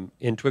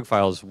in Twig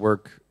files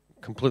work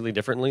completely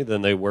differently than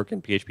they work in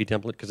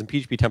PHPtemplate, because in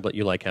PHPtemplate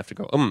you like have to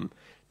go,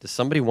 does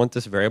somebody want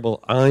this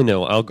variable? I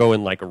know, I'll go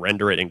and like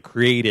render it and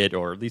create it,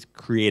 or at least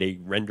create a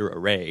render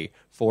array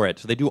for it.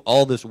 So they do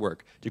all this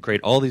work to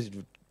create all these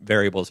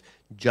variables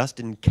just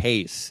in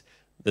case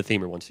the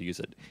themer wants to use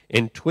it.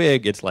 In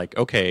Twig, it's like,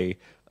 okay,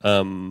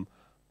 I'm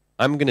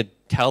going to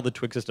tell the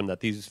Twig system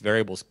that these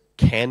variables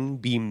can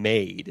be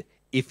made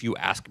if you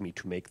ask me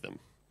to make them,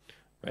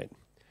 right?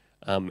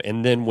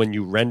 And then when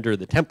you render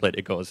the template,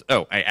 it goes,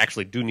 oh, I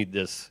actually do need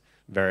this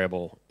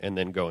variable, and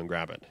then go and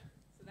grab it.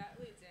 So that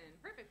leads in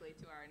perfectly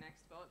to our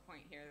next bullet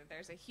point here, that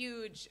there's a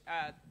huge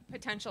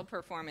potential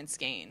performance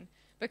gain,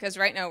 because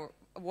right now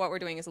what we're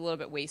doing is a little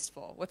bit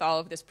wasteful with all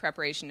of this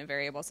preparation of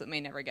variables that may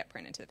never get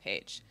printed to the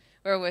page.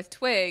 Where with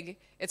Twig,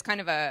 it's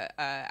kind of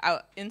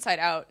a inside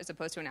out as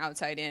opposed to an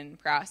outside in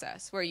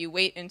process, where you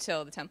wait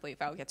until the template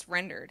file gets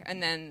rendered,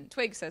 and then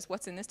Twig says,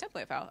 what's in this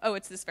template file? Oh,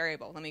 it's this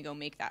variable. Let me go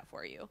make that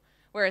for you.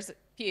 Whereas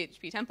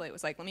PHPtemplate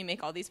was like, let me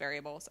make all these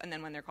variables, and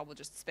then when they're called, we'll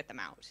just spit them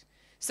out.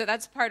 So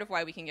that's part of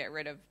why we can get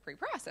rid of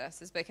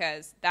pre-process, is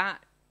because that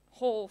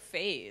whole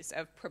phase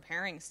of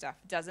preparing stuff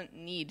doesn't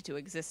need to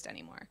exist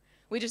anymore.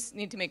 We just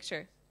need to make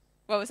sure.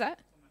 What was that?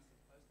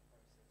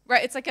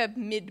 Right, it's like a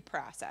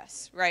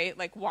mid-process, right?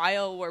 Like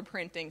while we're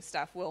printing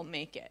stuff, we'll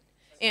make it.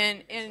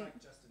 And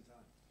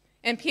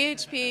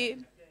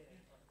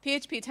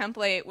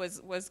PHPtemplate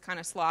was kind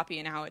of sloppy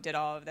in how it did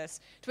all of this.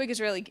 Twig is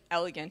really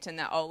elegant in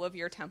that all of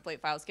your template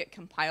files get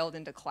compiled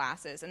into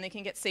classes, and they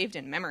can get saved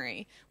in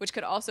memory, which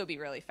could also be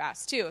really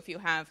fast too. If you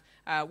have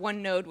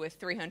one node with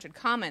 300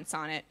 comments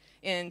on it,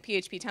 in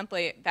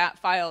PHPtemplate, that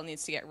file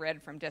needs to get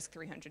read from disk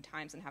 300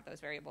 times and have those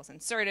variables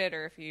inserted,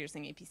 or if you're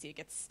using APC, it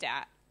gets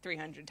stat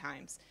 300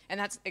 times, and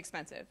that's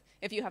expensive.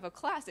 If you have a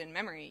class in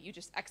memory, you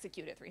just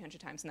execute it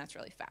 300 times, and that's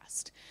really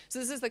fast. So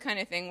this is the kind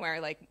of thing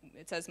where, like,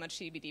 it says much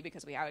TBD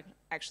because we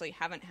actually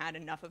haven't had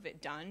enough of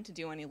it done to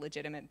do any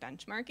legitimate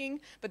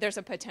benchmarking, but there's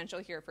a potential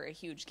here for a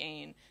huge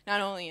gain,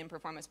 not only in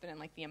performance, but in,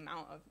 like, the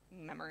amount of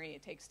memory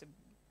it takes to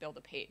build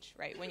a page,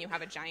 right? When you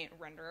have a giant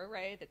render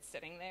array that's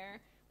sitting there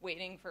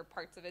waiting for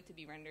parts of it to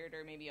be rendered,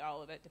 or maybe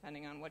all of it,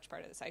 depending on which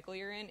part of the cycle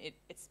you're in,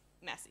 it's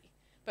messy.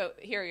 But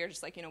here you're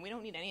just like, we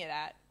don't need any of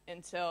that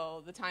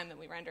until the time that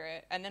we render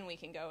it, and then we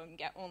can go and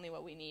get only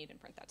what we need and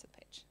print that to the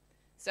page.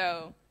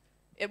 So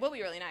it will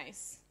be really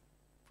nice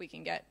if we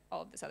can get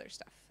all of this other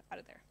stuff out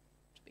of there,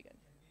 which will be good.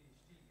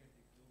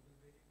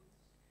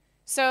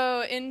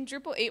 So in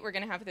Drupal 8, we're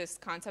going to have this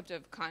concept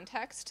of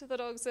context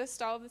that'll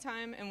exist all of the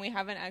time, and we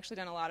haven't actually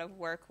done a lot of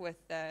work with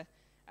the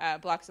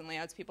blocks and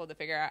layouts people to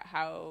figure out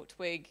how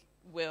Twig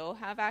will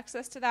have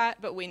access to that,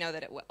 but we know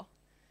that it will.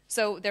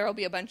 So there will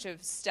be a bunch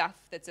of stuff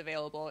that's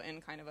available in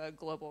kind of a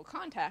global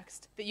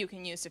context that you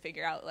can use to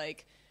figure out,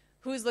 like,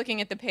 who's looking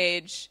at the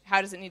page,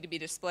 how does it need to be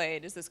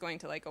displayed, is this going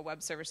to like a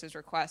web services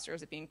request, or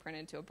is it being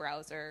printed to a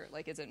browser,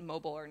 like is it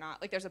mobile or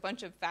not? Like there's a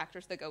bunch of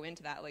factors that go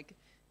into that, like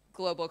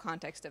global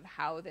context of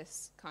how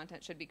this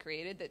content should be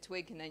created that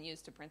Twig can then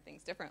use to print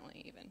things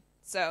differently even.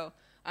 So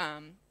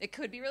it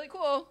could be really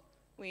cool.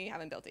 We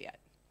haven't built it yet.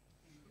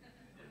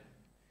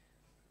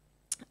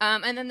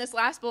 And then this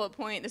last bullet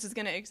point, this is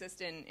going to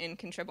exist in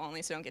contrib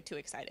only, so don't get too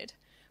excited.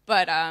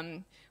 But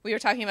we were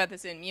talking about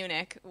this in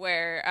Munich,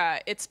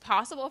 where it's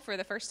possible for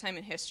the first time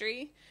in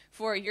history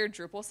for your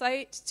Drupal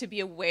site to be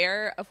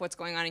aware of what's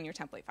going on in your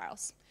template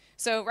files.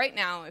 So right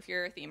now, if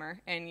you're a themer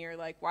and you're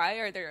like, why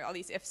are there all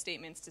these if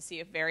statements to see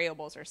if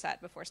variables are set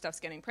before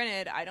stuff's getting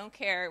printed? I don't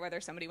care whether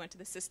somebody went to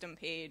the system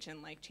page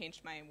and like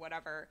changed my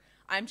whatever.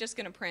 I'm just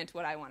going to print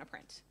what I want to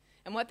print.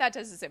 And what that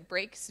does is it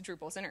breaks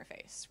Drupal's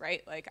interface,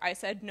 right? Like I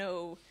said,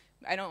 no,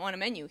 I don't want a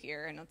menu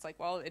here. And it's like,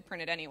 well, it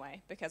printed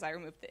anyway because I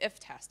removed the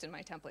if test in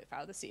my template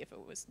file to see if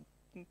it was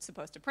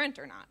supposed to print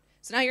or not.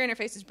 So now your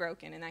interface is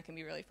broken, and that can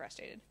be really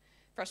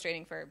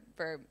frustrating for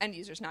end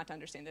users not to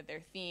understand that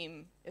their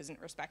theme isn't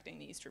respecting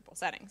these Drupal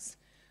settings.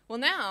 Well,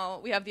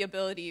 now we have the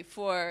ability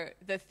for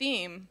the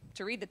theme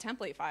to read the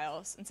template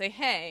files and say,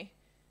 hey,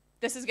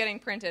 this is getting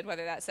printed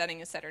whether that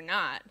setting is set or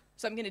not.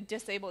 So I'm going to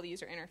disable the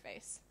user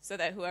interface so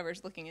that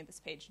whoever's looking at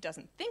this page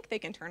doesn't think they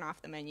can turn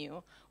off the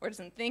menu or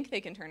doesn't think they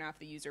can turn off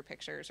the user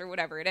pictures or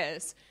whatever it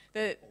is. Or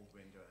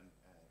render a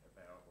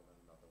variable in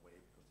another way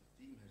because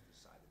the theme has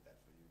decided that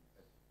for you.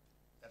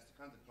 That's the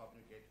kind of problem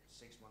you get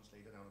 6 months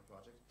later down a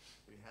project.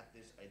 We had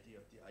this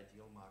idea of the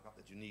ideal markup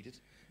that you needed,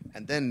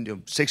 and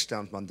then 6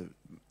 months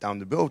down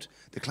the road,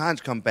 the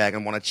clients come back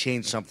and want to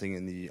change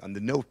something on the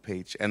node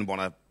page and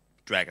want to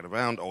drag it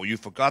around, or you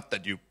forgot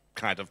that you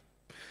kind of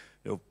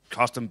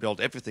custom built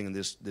everything in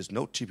this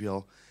node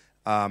TPL,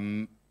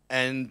 and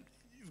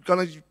you're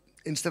gonna,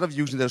 instead of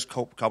using those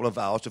couple of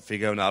hours to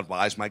figure out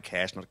why is my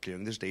cache not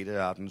clearing this data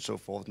out and so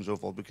forth,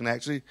 we can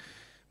actually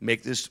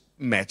make this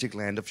magic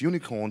land of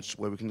unicorns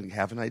where we can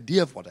have an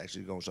idea of what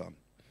actually goes on.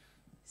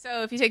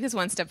 So if you take this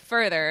one step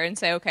further and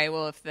say, okay,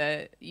 well, if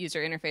the user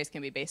interface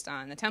can be based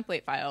on the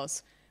template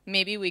files,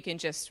 maybe we can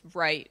just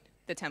write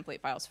the template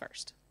files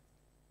first.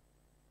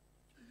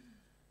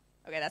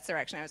 Okay, that's the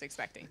direction I was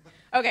expecting.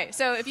 Okay,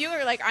 so if you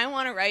were like, I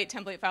want to write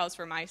template files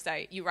for my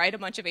site, you write a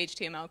bunch of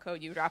HTML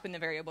code, you drop in the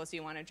variables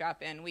you want to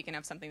drop in, we can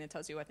have something that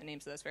tells you what the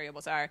names of those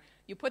variables are.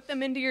 You put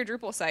them into your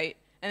Drupal site,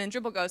 and then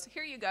Drupal goes,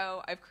 here you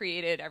go, I've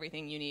created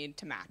everything you need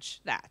to match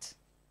that.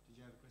 Did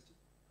you have a question?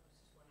 I was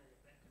just wondering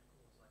if that could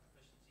cause like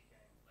efficiency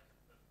gains, like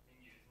if the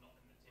menu is not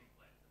in the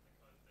template, that the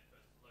code that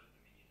goes below the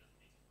menu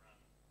doesn't need to run.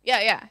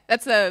 Yeah,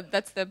 that's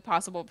the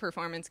possible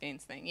performance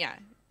gains thing, yeah.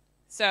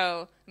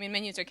 So, I mean,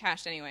 menus are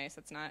cached anyway, so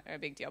it's not a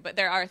big deal. But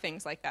there are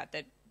things like that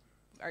that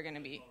are going to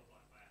be,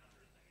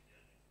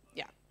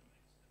 yeah.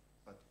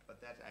 But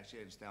that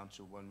actually ends down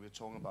to when we're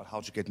talking about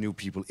how to get new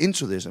people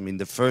into this. I mean,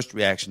 the first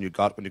reaction you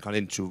got when you got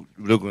into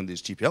looking at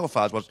these TPL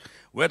files was,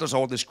 where does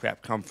all this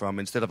crap come from?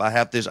 Instead of, I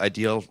have this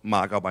ideal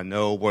markup I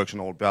know works on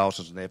all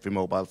browsers and every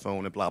mobile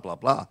phone and blah, blah,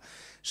 blah.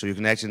 So you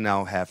can actually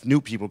now have new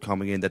people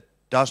coming in that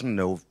doesn't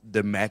know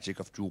the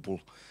magic of Drupal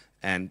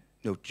and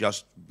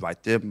just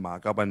write the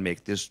markup and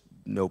make this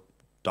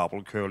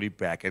double curly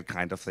bracket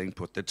kind of thing,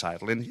 put the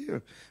title in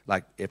here,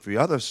 like every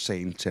other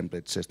sane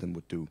template system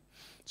would do.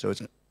 So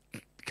it's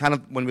kind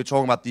of, when we're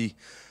talking about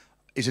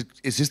is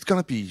this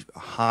going to be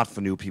hard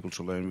for new people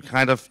to learn? We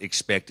kind of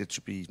expect it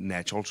to be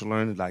natural to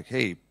learn, like,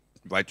 hey,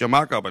 write your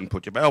markup and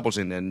put your variables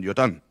in and you're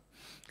done.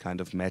 Kind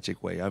of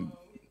magic way. It's also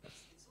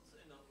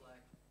not like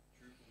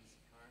Drupal is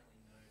currently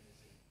known as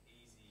an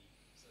easy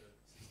sort of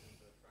system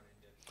for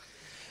front-end dev.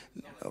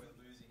 It's not like we're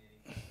losing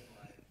anything.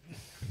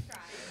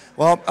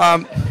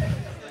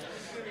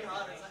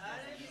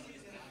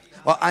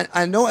 Well,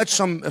 I know at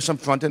some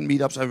front-end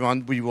meetups I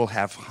run, we will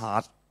have a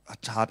hard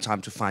time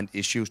to find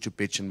issues to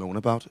bitch and moan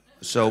about.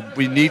 So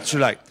we need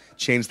to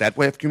change that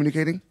way of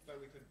communicating.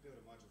 But we could build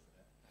a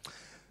module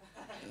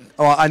for that.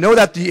 Oh, I know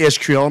that the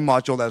SQL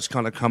module that's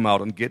going to come out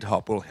on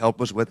GitHub will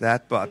help us with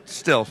that, but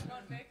still,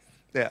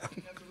 yeah. That's a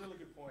really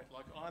good point.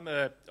 Like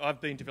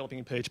I've been developing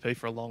in PHP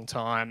for a long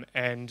time,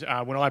 and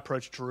when I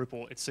approach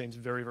Drupal, it seems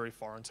very, very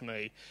foreign to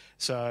me.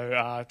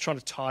 So trying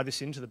to tie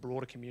this into the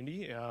broader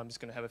community is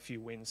going to have a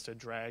few wins to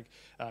drag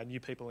new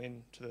people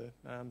into the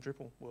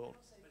Drupal world.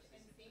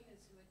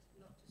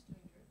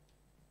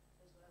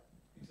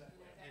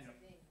 And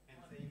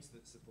themes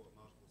that support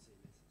multiple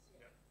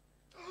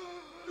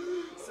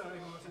CMSs. Sorry,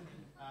 Martin.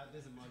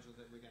 There's a module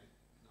that we're going to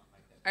not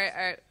make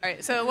that. All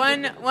right. So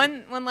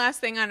one last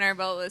thing on our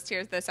bullet list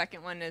here. The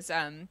second one is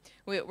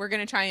we're going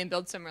to try and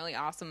build some really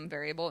awesome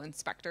variable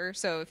inspector.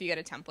 So if you get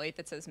a template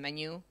that says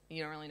menu,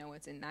 you don't really know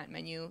what's in that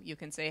menu, you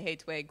can say, hey,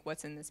 Twig,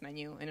 what's in this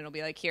menu? And it'll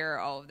be like, here are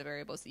all of the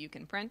variables that you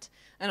can print.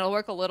 And it'll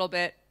work a little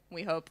bit,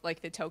 we hope,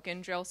 like the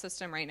token drill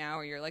system right now,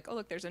 where you're like, oh,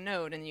 look, there's a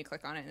node, and you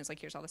click on it, and it's like,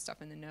 here's all the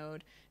stuff in the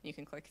node, and you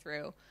can click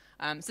through.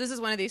 So this is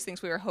one of these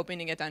things we were hoping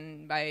to get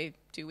done by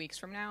 2 weeks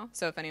from now.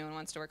 So if anyone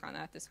wants to work on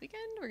that this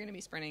weekend, we're going to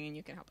be sprinting, and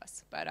you can help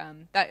us. But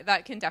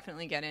that can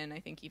definitely get in. I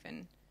think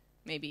even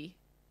maybe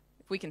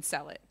if we can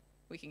sell it,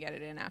 we can get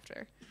it in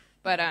after.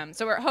 But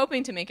so we're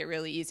hoping to make it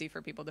really easy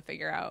for people to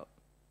figure out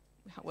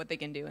what they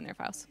can do in their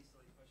files.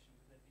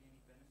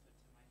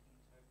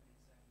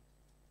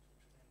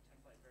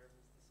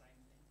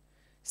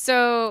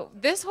 So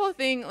this whole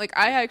thing, like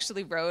I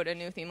actually wrote a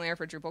new theme layer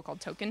for Drupal called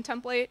Token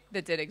Template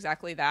that did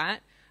exactly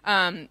that.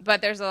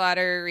 But there's a lot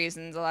of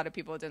reasons a lot of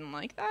people didn't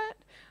like that.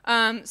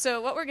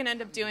 So what we're going to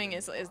end up doing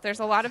is there's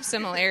a lot of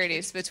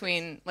similarities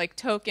between like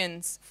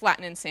tokens,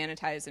 flatten and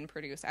sanitize and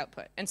produce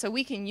output. And so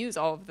we can use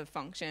all of the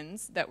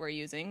functions that we're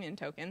using in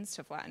tokens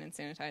to flatten and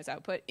sanitize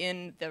output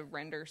in the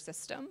render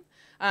system.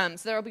 So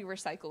there will be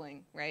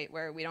recycling, right,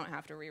 where we don't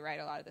have to rewrite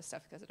a lot of this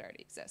stuff because it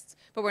already exists.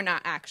 But we're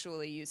not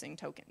actually using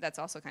token. That's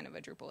also kind of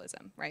a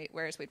Drupalism, right?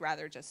 Whereas we'd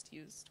rather just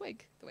use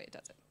Twig the way it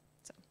does it.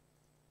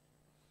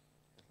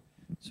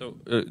 So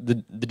the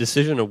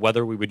decision of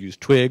whether we would use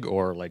Twig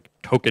or like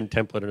token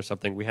template or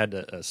something, we had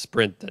a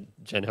sprint that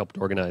Jen helped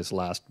organize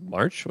last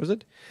March, was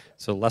it?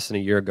 So less than a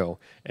year ago,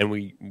 and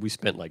we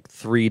spent like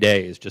 3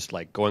 days just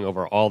like going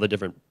over all the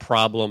different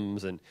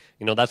problems, and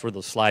that's where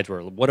those slides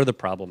were. What are the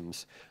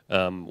problems?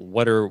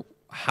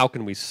 How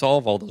can we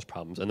solve all those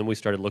problems? And then we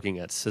started looking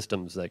at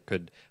systems that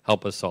could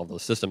help us solve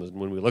those systems. And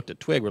when we looked at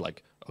Twig, we're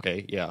like,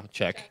 okay, yeah,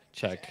 check.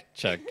 It's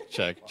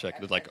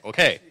like,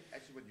 okay.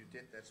 Actually, when you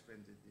did that sprint,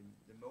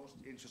 the most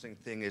interesting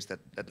thing is that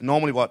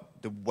normally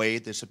the way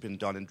this has been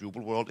done in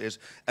Drupal world is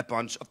a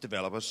bunch of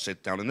developers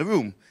sit down in a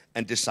room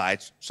and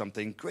decide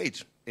something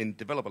great in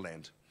developer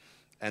land.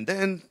 And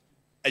then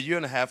a year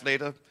and a half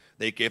later,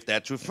 they give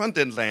that to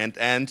front-end land,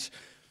 and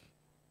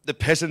the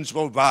peasants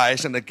will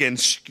rise and again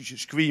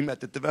scream at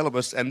the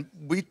developers. And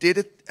we did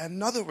it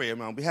another way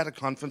around. We had a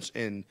conference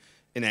in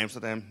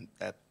Amsterdam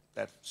that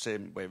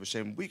same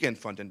weekend,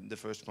 the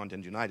first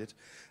front-end United,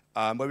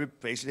 where we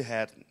basically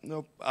had,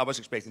 I was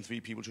expecting 3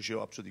 people to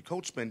show up to the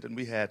code sprint, and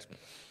we had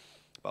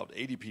about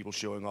 80 people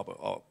showing up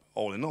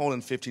all in all,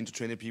 and 15 to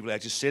 20 people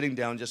actually sitting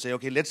down and just say,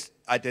 okay, let's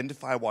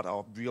identify what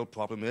our real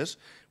problem is.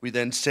 We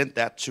then sent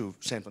that to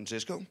San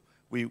Francisco.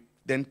 We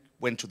then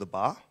went to the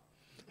bar,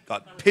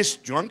 got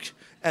pissed drunk,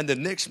 and the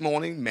next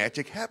morning,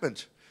 magic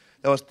happened.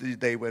 That was the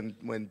day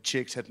when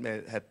chicks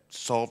had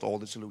solved all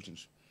the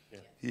solutions.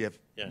 Yeah.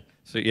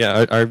 So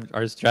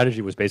our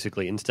strategy was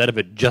basically, instead of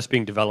it just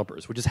being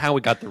developers, which is how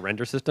we got the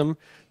render system,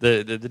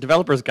 the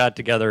developers got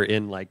together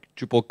in like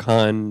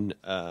DrupalCon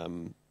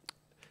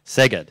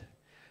Szeged,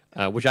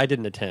 which I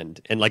didn't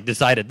attend, and like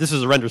decided this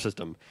is a render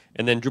system.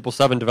 And then Drupal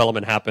 7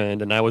 development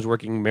happened, and I was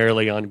working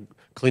merrily on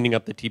cleaning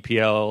up the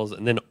TPLs,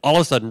 and then all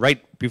of a sudden,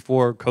 right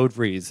before code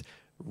freeze,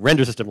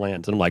 render system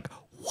lands, and I'm like,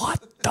 what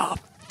the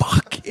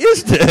fuck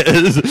is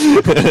this?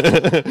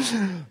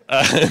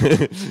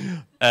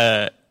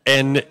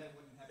 And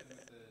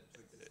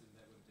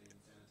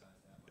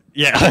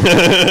yeah.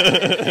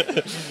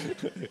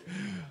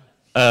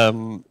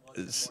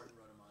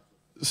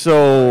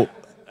 So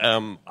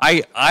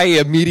I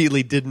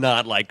immediately did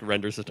not like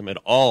render system at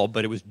all,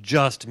 but it was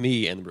just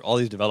me and all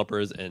these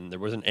developers, and there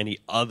wasn't any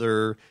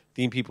other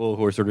theme people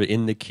who were sort of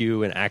in the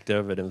queue and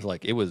active, and it was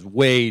like, it was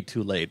way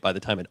too late by the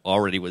time it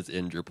already was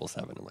in Drupal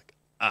 7. I'm like,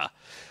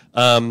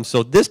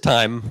 so this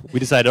time we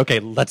decided,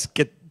 okay, let's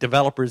get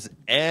developers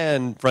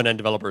and front-end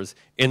developers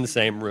in the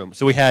same room.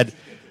 So we had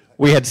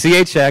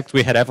CHX,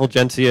 we had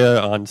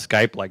Effulgencia on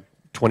Skype like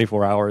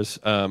 24 hours.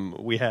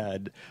 We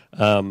had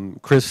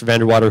Chris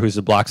Vanderwater, who's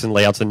the Blocks and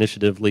Layouts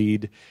Initiative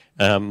lead,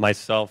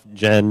 myself,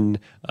 Jen,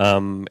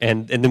 and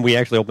then we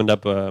actually opened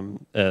up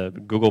a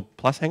Google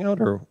Plus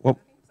Hangout, or what?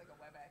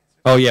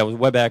 Oh yeah, it was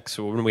WebEx.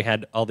 When we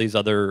had all these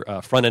other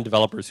front-end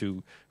developers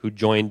who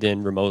joined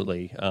in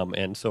remotely,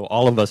 and so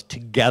all of us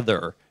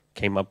together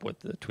came up with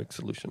the Twig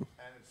solution.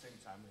 And at the same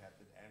time, we had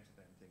the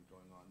Amsterdam thing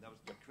going on. That was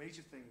the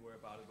crazy thing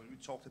about it. When we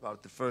talked about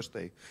it the first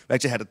day, we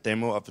actually had a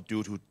demo of a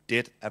dude who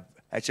did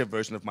actually a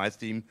version of my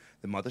theme,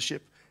 the Mothership.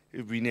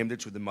 He renamed it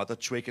to the Mother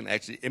Twig and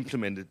actually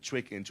implemented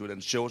Twig into it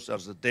and shows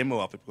us a demo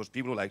of it, because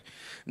people were like,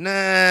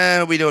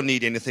 nah, we don't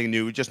need anything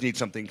new. We just need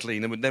something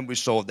clean. And then we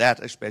saw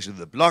that, especially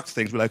the block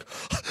things. We're like,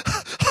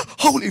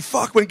 holy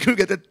fuck, when can we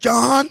get that?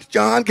 John,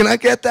 can I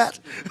get that?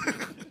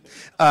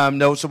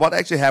 No, so what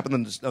actually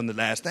happened on the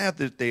last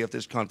day of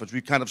this conference,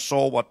 we kind of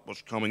saw what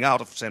was coming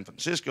out of San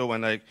Francisco,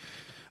 and like,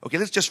 okay,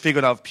 let's just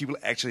figure out if people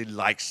actually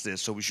likes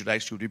this. So we should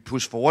actually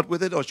push forward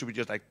with it, or should we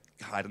just like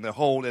hide in the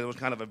hole? And it was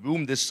kind of a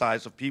room this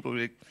size of people.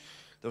 There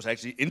was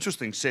actually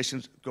interesting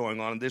sessions going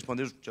on. And this one,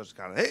 this was just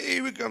kind of,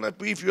 hey, we're gonna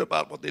brief you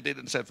about what they did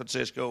in San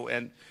Francisco.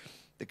 And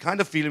the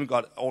kind of feeling we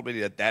got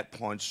already at that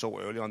point, so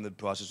early on in the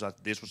process,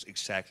 that this was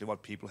exactly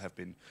what people have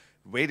been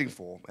waiting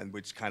for, and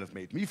which kind of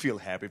made me feel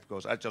happy,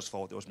 because I just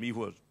thought it was me who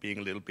was being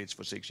a little bitch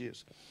for 6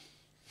 years.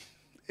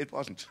 It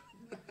wasn't.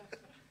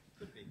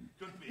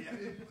 Could be. I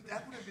mean,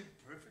 that would have been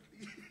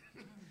perfectly.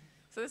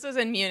 So this was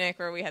in Munich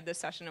where we had this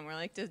session, and we're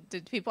like,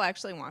 did people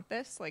actually want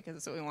this? Like, is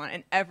this what we want?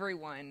 And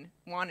everyone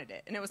wanted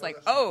it. And it was like,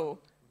 oh.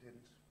 Who didn't?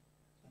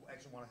 Who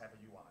actually want to have a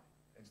UI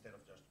instead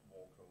of just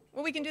more code?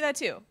 Well, we can do that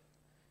too.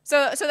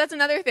 So that's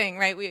another thing,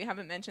 right? We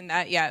haven't mentioned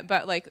that yet,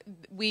 but like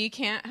we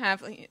can't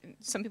have,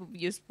 some people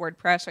use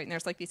WordPress, right? And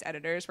there's like these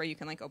editors where you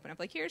can like open up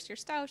like, here's your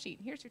style sheet,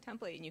 here's your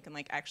template, and you can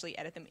like actually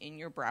edit them in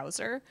your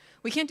browser.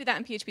 We can't do that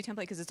in PHPtemplate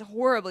because it's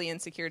horribly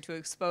insecure to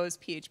expose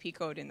PHP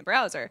code in the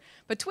browser.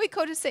 But Twig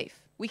code is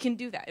safe. We can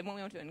do that. It won't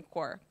be able to do it in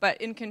core.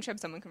 But in Contrib,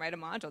 someone can write a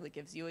module that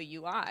gives you a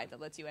UI that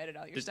lets you edit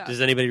all your stuff.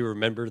 Does anybody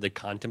remember the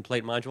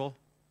contemplate module?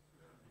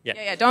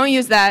 Yeah, don't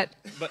use that.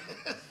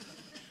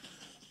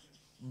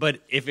 But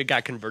if it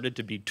got converted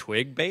to be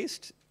Twig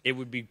based, it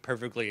would be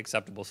perfectly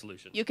acceptable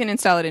solution. You can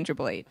install it in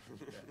Drupal 8.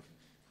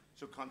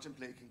 So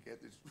contemplate can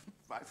get this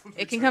rightful.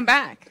 It can come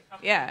back.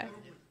 Yeah.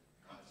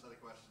 So the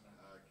question,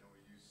 can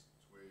we use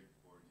Twig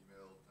for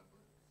email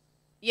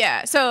templates?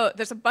 Yeah, so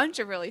there's a bunch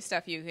of really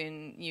stuff you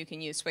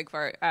can use Twig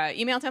for.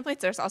 Email templates,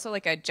 there's also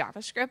like a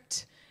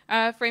JavaScript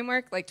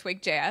framework, like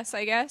Twig.js,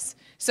 I guess,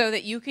 so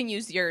that you can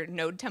use your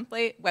node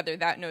template, whether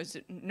that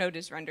node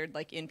is rendered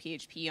like in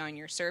PHP on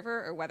your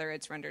server or whether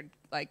it's rendered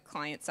like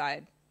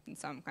client-side in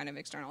some kind of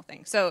external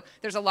thing. So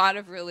there's a lot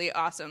of really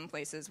awesome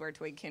places where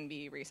Twig can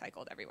be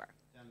recycled everywhere.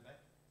 Down the back.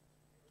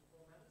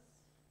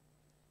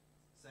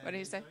 What did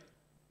you say?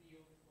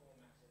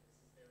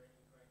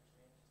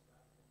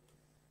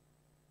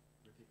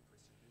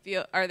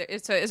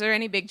 Is there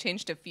any big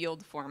change to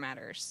field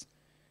formatters?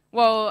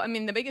 Well, I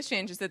mean, the biggest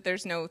change is that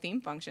there's no theme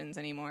functions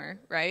anymore,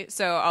 right?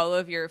 So all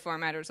of your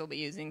formatters will be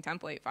using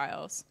template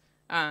files.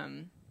 I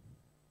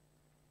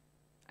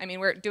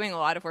mean, we're doing a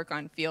lot of work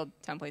on field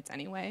templates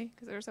anyway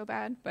because they're so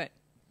bad, but.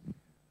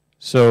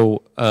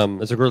 So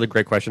it's a really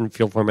great question,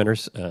 field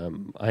formatters.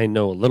 I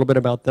know a little bit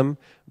about them,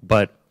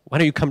 but why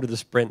don't you come to the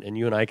sprint and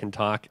you and I can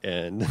talk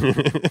and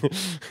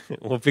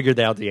we'll figure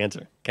out the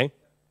answer, okay?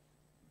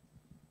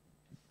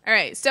 All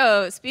right,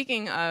 so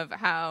speaking of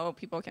how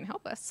people can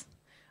help us,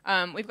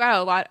 we've got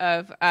a lot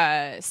of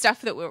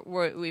stuff that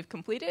we've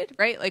completed,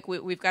 right? Like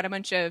we've got a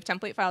bunch of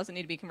template files that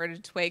need to be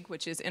converted to Twig,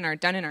 which is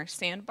done in our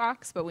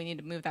sandbox, but we need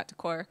to move that to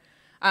core.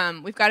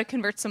 We've got to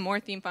convert some more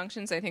theme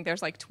functions. I think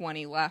there's like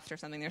 20 left or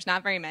something. There's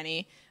not very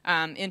many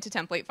into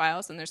template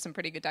files, and there's some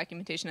pretty good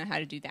documentation on how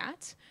to do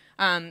that.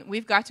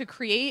 We've got to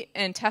create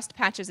and test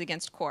patches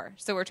against core.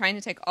 So we're trying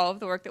to take all of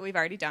the work that we've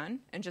already done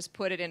and just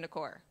put it into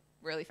core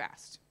really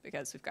fast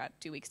because we've got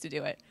 2 weeks to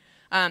do it.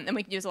 And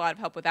we can use a lot of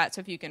help with that.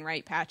 So if you can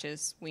write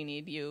patches, we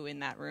need you in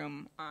that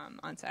room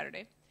on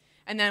Saturday.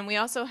 And then we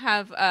also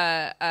have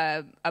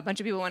a bunch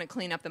of people who want to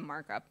clean up the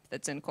markup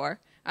that's in core.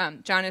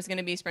 John is going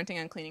to be sprinting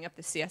on cleaning up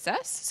the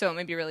CSS, so it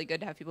may be really good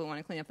to have people who want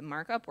to clean up the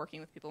markup, working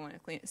with people who want to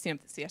clean up the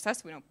CSS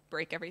so we don't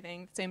break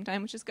everything at the same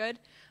time, which is good.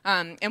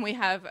 And we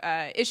have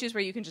issues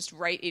where you can just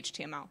write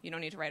HTML. You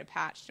don't need to write a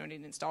patch. You don't need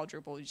to install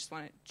Drupal. You just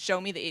want to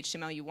show me the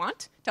HTML you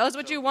want. Tell us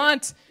what you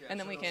want, and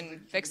then we can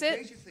fix it.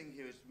 The basic thing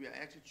here is we are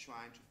actually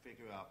trying to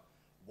figure out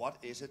what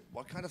is it,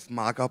 what kind of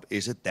markup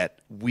is it that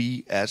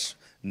we as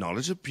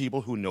knowledgeable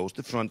people who knows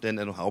the front end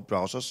and how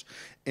browsers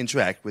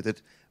interact with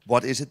it,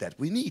 what is it that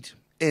we need?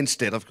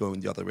 Instead of going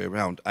the other way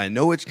around. I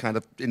know it's kind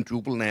of in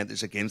Drupal land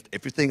is against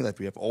everything that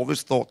we have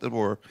always thought that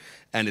were,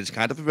 and it's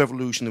kind of a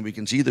revolution, and we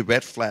can see the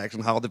red flags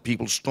and how the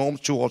people storm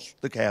towards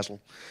the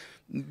castle.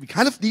 We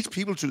kind of need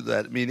people to do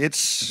that.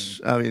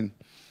 I mean,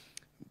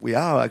 we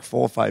are like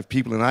 4 or 5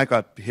 people, and I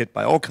got hit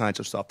by all kinds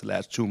of stuff the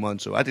last 2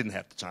 months, so I didn't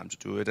have the time to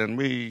do it. And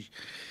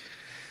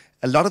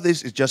a lot of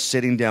this is just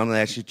sitting down and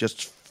actually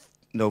just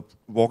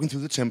walking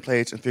through the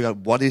templates and figure out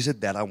what is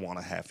it that I want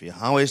to have here.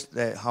 How is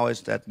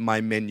that my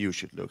menu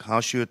should look?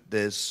 How should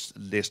this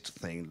list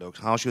thing look?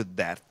 How should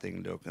that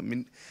thing look? I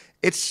mean,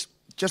 it's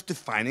just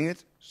defining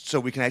it so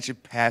we can actually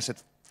pass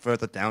it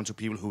further down to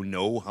people who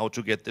know how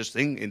to get this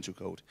thing into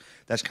code.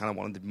 That's kind of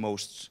one of the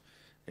most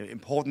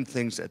important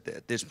things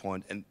at this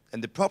point. And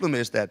the problem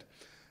is that,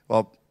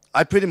 well,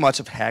 I pretty much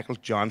have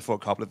hackled John for a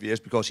couple of years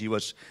because he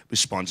was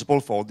responsible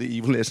for the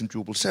evilness in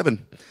Drupal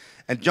 7.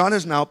 And John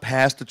has now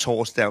passed the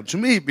torch down to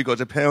me because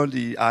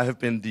apparently I have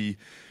been the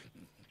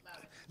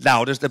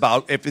loudest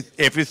about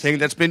everything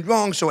that's been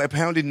wrong. So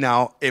apparently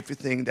now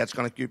everything that's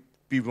going to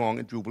be wrong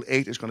in Drupal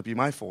 8 is going to be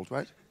my fault,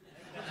 right?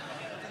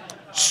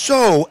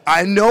 So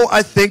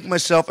I think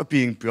myself of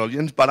being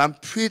brilliant, but I'm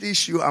pretty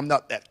sure I'm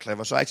not that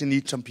clever. So I actually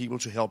need some people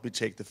to help me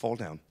take the fall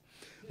down,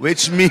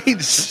 which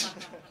means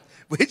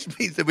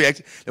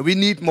that we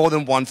need more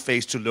than one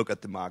face to look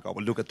at the markup,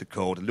 or look at the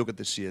code, and look at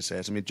the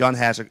CSS. I mean, John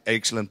has an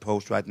excellent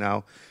post right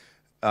now,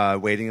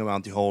 waiting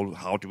around the whole,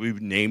 how do we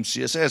name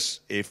CSS?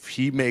 If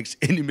he makes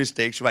any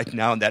mistakes right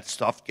now and that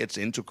stuff gets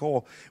into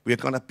core, we're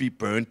going to be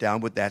burned down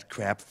with that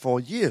crap for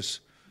years.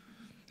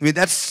 I mean,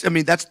 that's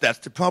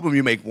the problem.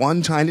 You make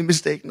one tiny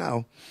mistake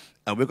now,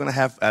 and we're going to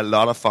have a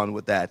lot of fun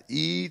with that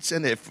each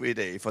and every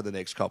day for the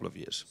next couple of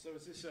years. So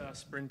is this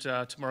sprint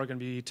tomorrow going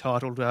to be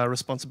titled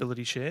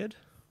Responsibility Shared?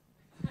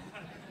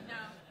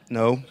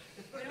 No.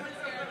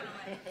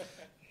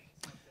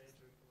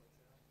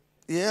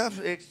 Yeah,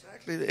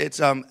 exactly. It's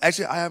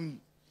actually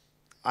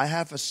I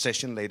have a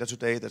session later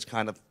today that's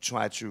kind of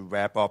try to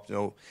wrap up,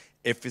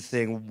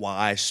 everything,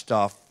 why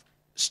stuff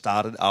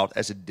started out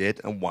as it did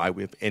and why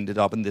we've ended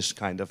up in this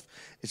kind of.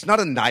 It's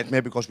not a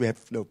nightmare because we have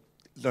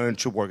learned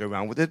to work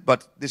around with it,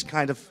 but this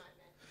kind of.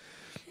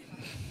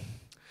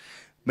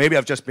 Maybe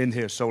I've just been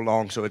here so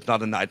long, so it's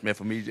not a nightmare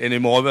for me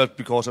anymore. But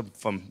because I'm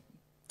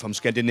from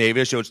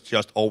Scandinavia, so it's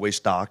just always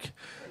dark.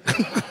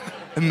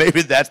 And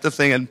maybe that's the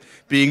thing, and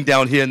being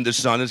down here in the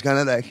sun is kind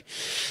of like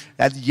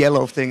that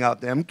yellow thing out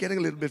there. I'm getting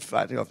a little bit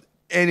frightened of.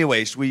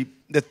 Anyways,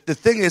 the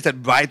thing is that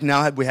right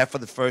now we have for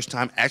the first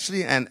time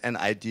actually an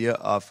idea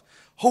of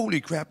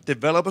holy crap,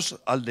 developers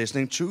are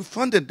listening to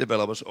front-end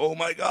developers. Oh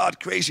my God,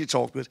 crazy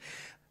talk. But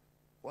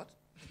what?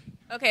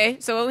 Okay,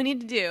 so what we need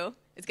to do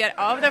is get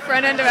all of the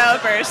front-end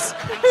developers.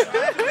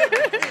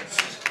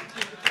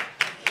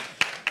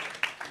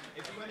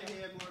 If you want to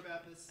hear more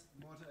about this,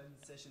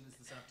 Morten's session is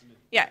this afternoon.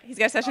 Yeah, he's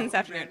got a session this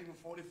afternoon.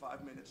 For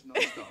 45 minutes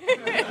non-stop.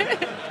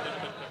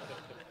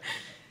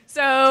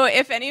 So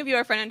if any of you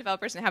are front-end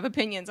developers and have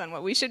opinions on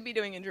what we should be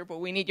doing in Drupal,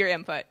 we need your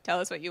input. Tell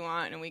us what you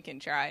want, and we can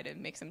try to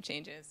make some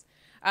changes.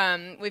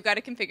 We've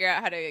got to figure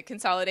out how to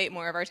consolidate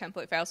more of our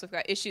template files. We've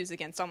got issues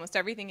against almost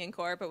everything in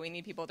core, but we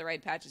need people to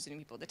write patches. We need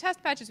people to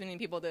test patches. We need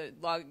people to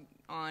log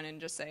on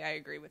and just say, I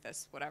agree with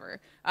this,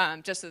 whatever,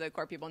 just so the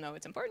core people know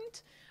it's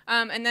important.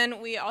 And then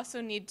we also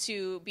need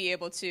to be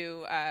able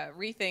to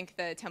rethink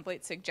the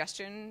template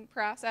suggestion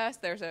process.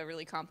 There's a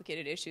really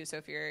complicated issue, so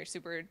if you're a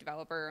super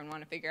developer and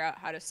want to figure out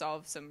how to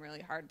solve some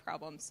really hard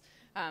problems,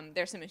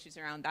 there's some issues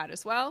around that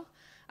as well.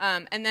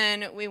 And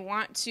then we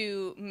want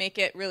to make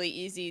it really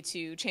easy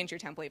to change your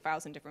template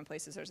files in different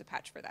places. There's a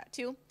patch for that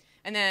too.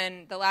 And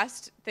then the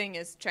last thing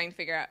is trying to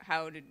figure out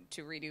how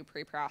to redo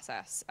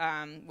pre-process,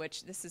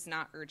 which this is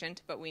not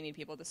urgent, but we need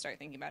people to start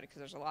thinking about it because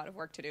there's a lot of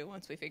work to do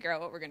once we figure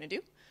out what we're going to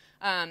do.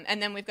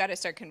 And then we've got to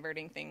start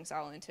converting things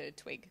all into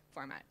Twig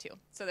format too.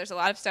 So there's a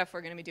lot of stuff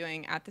we're going to be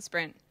doing at the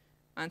sprint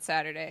on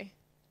Saturday.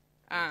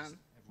 Have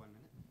 1 minute.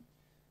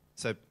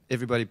 So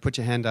everybody put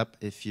your hand up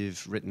if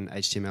you've written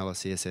HTML or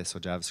CSS or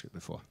JavaScript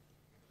before.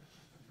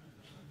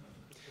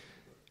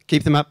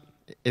 Keep them up.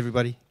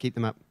 Everybody, keep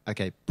them up.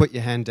 Okay, put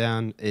your hand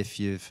down if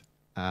you've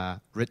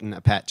written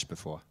a patch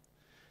before.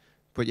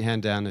 Put your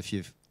hand down if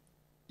you've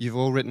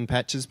all written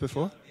patches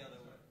before.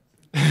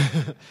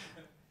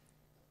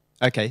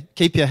 Okay,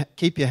 keep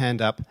your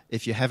hand up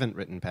if you haven't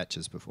written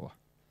patches before.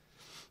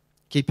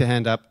 Keep your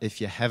hand up if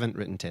you haven't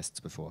written tests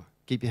before.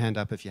 Keep your hand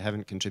up if you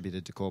haven't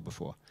contributed to core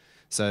before.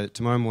 So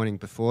tomorrow morning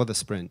before the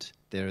sprint,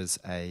 there is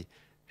a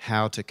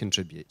how to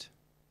contribute.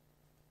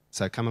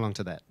 So come along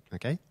to that,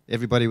 okay?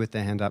 Everybody with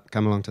their hand up,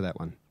 come along to that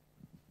one.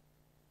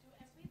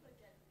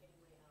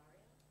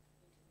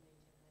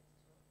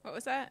 What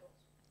was that?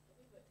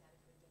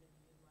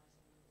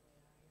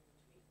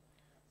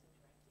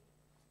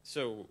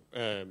 So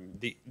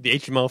the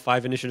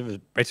HTML5 initiative is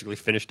basically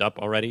finished up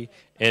already,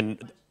 and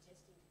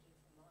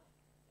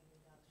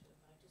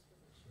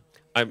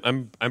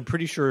I'm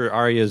pretty sure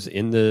Aria's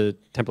in the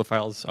template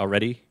files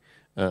already.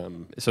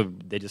 So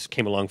they just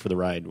came along for the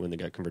ride when they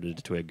got converted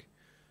to Twig.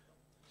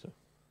 So.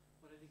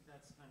 But I think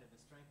that's kind of the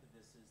strength of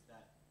this is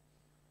that,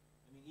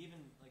 I mean,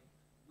 even like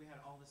we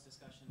had all this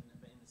discussion in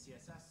the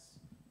CSS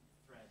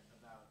thread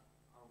about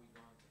are we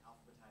going to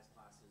alphabetize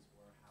classes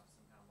or have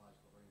some kind of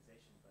logical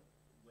organization, but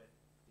with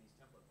these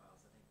template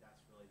files, I think that's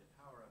really the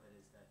power of it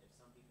is that if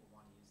some people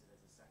want to use it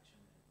as a section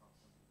and some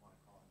people want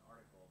to call it an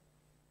article,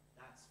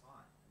 that's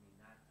fine. I mean,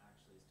 that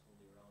actually is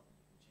totally irrelevant.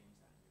 You can change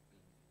that in your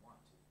theme if you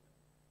want to, but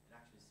it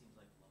actually seems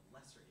like a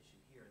lesser issue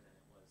here than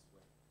it was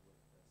with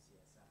the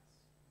CSS.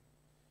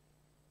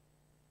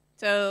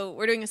 So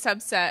we're doing a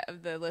subset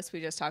of the list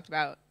we just talked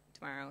about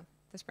tomorrow,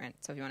 the sprint.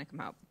 So if you want to come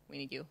help, we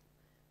need you.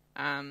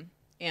 And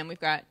we've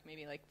got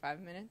maybe like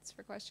 5 minutes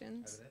for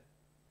questions. So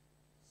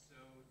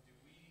do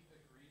we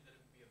agree that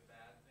it would be a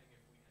bad thing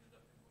if we ended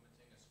up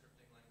implementing a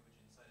scripting language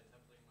inside a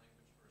templating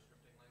language for a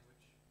scripting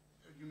language?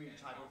 You mean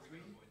Title 3?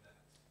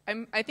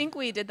 I think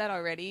we did that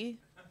already.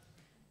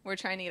 We're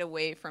trying to get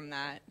away from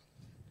that.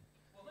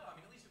 Well, no, I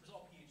mean, at least it was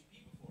all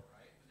PHP before,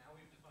 right? But now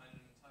we've defined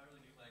an entirely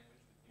new language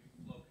with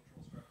new flow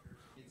control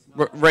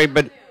structures. Right,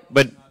 but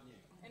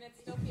And it's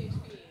still PHP at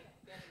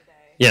the end of the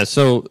day. yeah.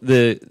 So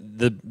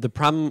the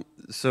problem.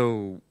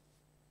 So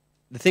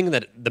the thing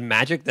that the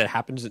magic that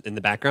happens in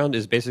the background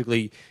is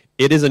basically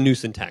it is a new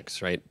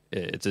syntax, right?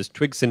 It's this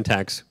Twig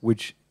syntax,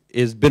 which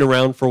has been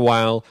around for a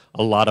while.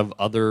 A lot of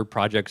other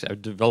projects are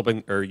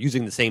developing or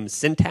using the same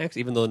syntax,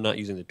 even though they're not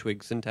using the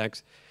Twig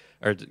syntax,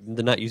 or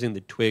they're not using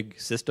the Twig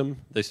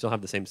system. They still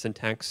have the same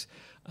syntax.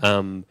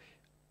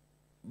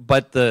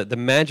 But the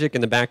magic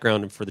in the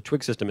background for the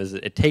Twig system is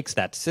that it takes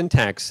that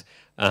syntax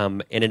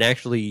and it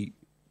actually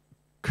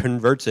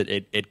converts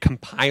it. It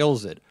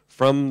compiles it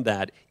from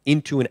that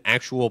into an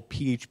actual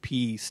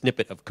PHP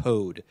snippet of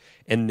code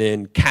and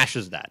then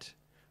caches that,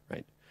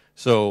 right?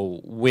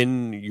 So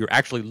when you're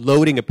actually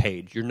loading a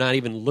page, you're not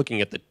even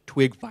looking at the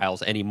Twig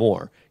files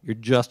anymore. You're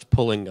just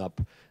pulling up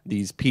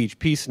these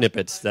PHP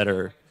snippets that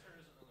are...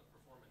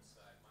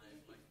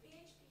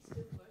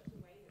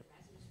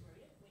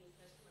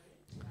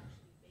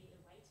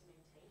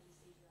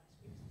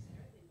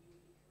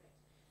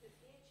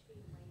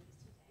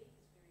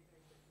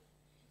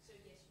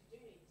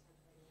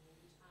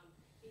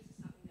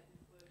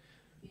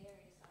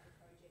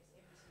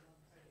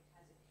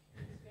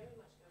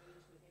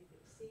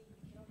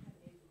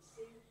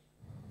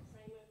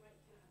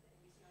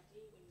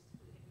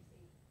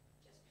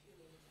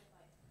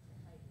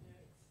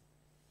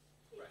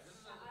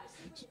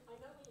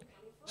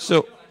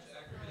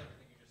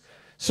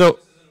 So,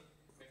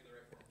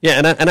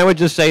 yeah, and I would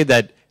just say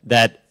that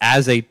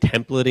as a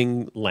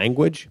templating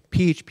language,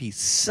 PHP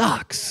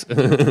sucks.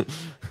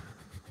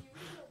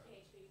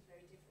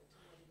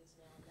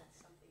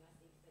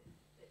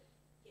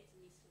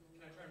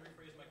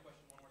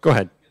 Go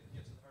ahead.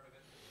 Get to the heart of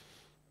it.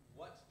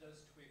 What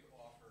does Twig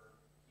offer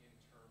in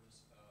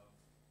terms of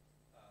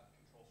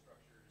control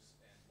structures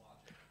and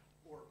logic?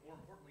 Or more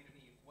importantly to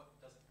me, what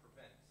does it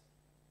prevent?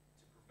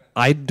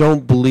 I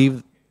don't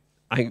believe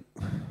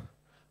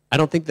I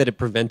don't think that it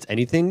prevents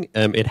anything.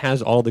 It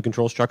has all the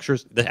control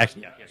structures.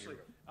 Actually,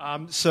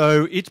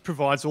 So it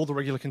provides all the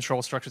regular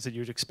control structures that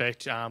you'd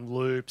expect,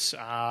 loops,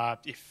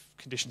 if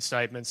condition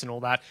statements and all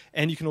that.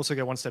 And you can also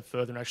go one step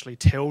further and actually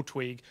tell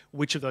Twig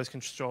which of those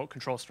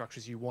control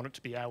structures you want it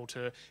to be able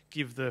to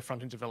give the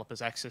front-end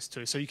developers access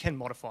to. So you can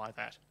modify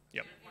that.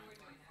 Yep. And we're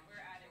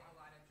adding a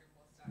lot of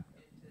Drupal stuff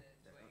into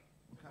Twig.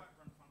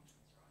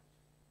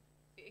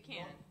 It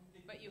can,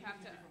 but you have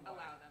to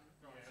allow them.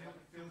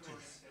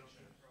 Filters.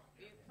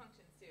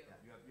 Functions too. Yeah,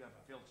 you have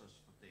filters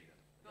for data.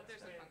 But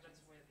there's no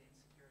functions. Where the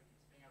insecurity is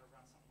being able to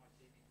run something like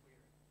DB query.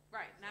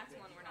 Right, and that's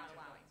one we're not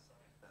allowing.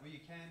 Well,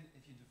 you can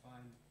if you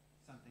define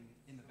something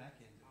in the back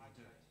end, it will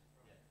do it.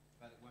 Yeah,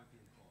 but it won't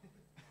be in the core.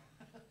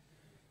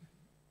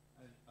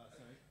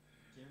 Sorry,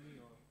 Jeremy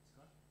or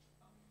Scott?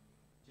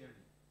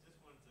 Jeremy.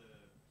 Just wanted to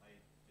play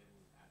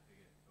devil's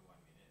advocate for 1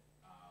 minute.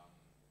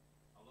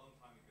 A long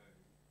time ago,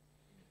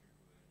 in a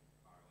Drupal and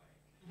far away,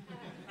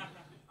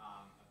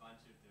 a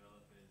bunch of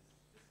developers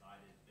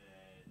decided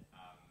that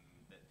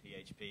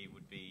PHP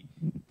would be,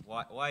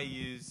 why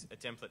use a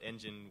template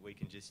engine? We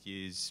can just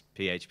use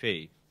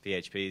PHP.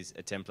 PHP is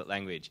a template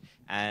language.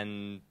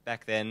 And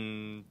back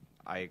then,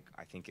 I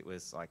think it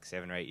was like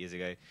 7 or 8 years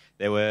ago,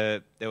 there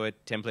were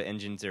template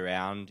engines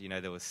around. You know,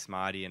 there was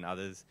Smarty and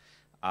others.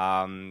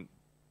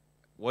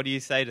 What do you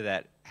say to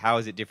that? How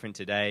is it different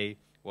today?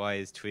 Why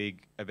is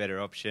Twig a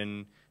better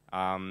option?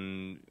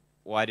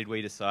 Why did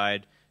we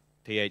decide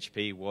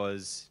PHP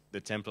was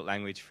the template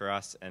language for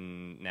us,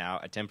 and now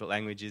a template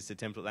language is the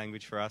template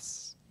language for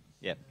us?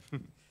 Yeah.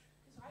 Because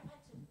I've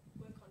had to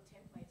work on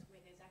templates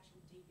where there's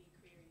actual DB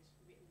queries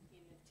written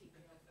in a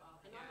TPL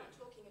file. And I'm not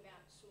talking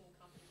about small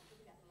companies, I'm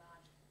talking about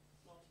large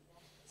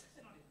multinationals.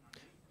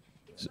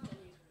 It's not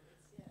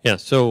unusual. Yeah,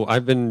 so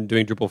I've been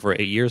doing Drupal for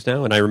 8 years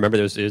now, and I remember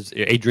there was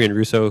Adrian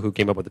Russo who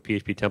came up with the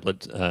PHP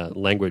template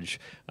language.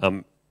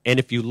 And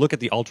if you look at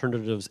the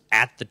alternatives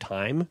at the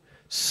time,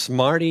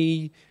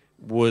 Smarty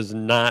was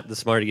not the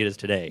Smarty it is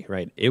today,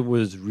 right? It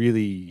was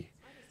really...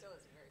 Smarty still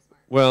isn't very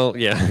smart. Well,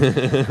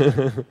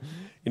 yeah.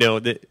 You know,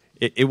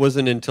 it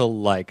wasn't until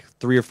like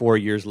 3 or 4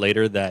 years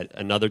later that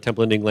another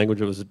templating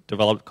language was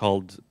developed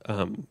called...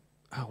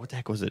 what the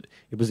heck was it?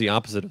 It was the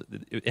opposite.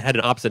 It had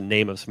an opposite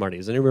name of Smarty.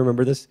 Does anyone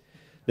remember this?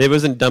 It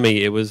wasn't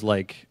Dummy. It was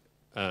like...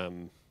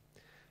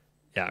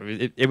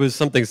 it was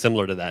something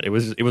similar to that. It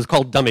was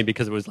called Dummy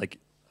because it was like,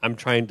 I'm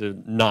trying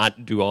to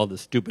not do all the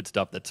stupid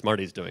stuff that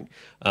Smarty's doing.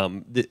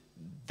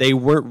 They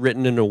weren't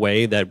written in a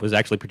way that was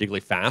actually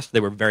particularly fast.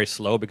 They were very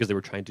slow because they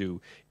were trying to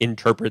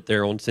interpret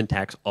their own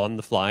syntax on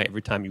the fly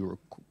every time you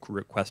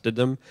requested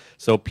them.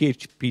 So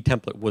PHP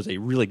template was a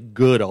really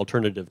good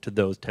alternative to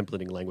those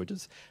templating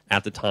languages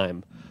at the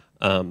time.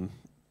 But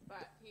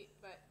Twig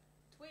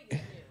is new,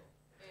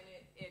 and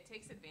it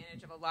takes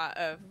advantage of a lot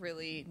of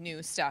really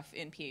new stuff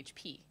in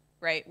PHP,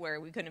 right? Where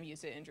we couldn't have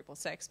used it in Drupal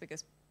 6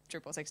 because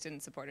Drupal 6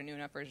 didn't support a new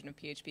enough version of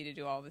PHP to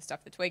do all the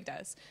stuff that Twig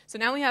does. So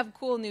now we have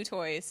cool new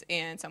toys,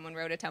 and someone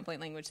wrote a template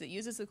language that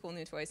uses the cool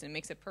new toys and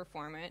makes it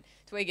performant.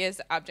 Twig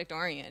is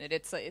object-oriented.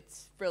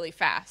 It's really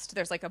fast.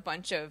 There's like a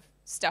bunch of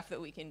stuff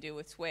that we can do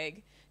with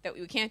Twig that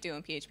we can't do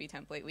in PHP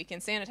template. We can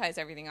sanitize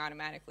everything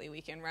automatically.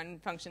 We can run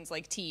functions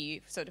like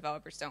T so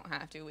developers don't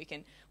have to.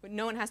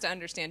 No one has to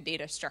understand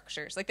data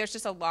structures. Like there's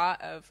just a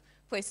lot of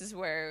places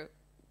where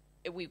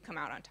we've come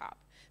out on top.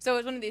 So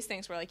it's one of these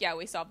things where, like, yeah,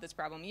 we solved this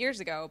problem years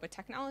ago, but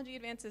technology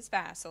advances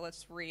fast, so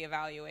let's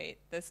reevaluate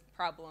this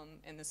problem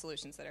and the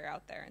solutions that are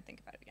out there and think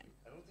about it again.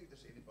 I don't think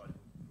there's anybody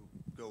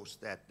who goes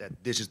that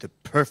this is the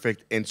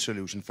perfect end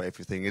solution for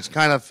everything. It's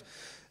kind of,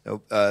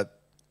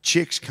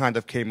 Chicks kind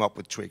of came up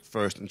with Twig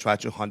first and tried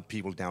to hunt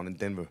people down in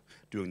Denver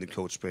during the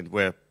code sprint,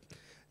 where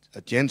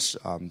Jen's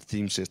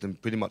theme system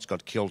pretty much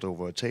got killed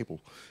over a table.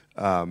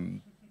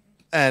 And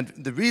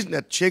the reason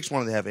that Chicks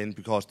wanted to have in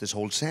because this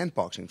whole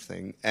sandboxing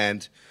thing,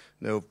 and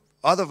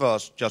other of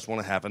us just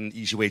want to have an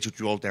easy way to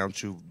drill down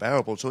to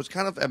variables. So it's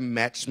kind of a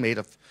match made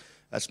of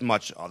as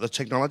much other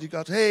technology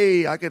got.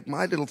 Hey, I get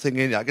my little thing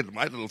in, I get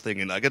my little thing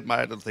in, I get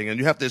my little thing in.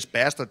 You have this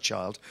bastard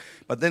child.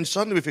 But then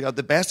suddenly we figure out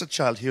the bastard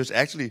child here is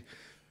actually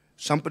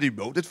somebody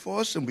wrote it for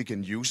us and we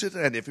can use it,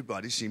 and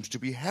everybody seems to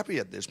be happy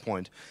at this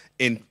point.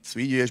 In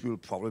 3 years, we will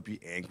probably be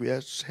angry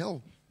as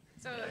hell.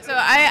 So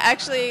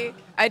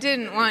I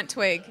didn't want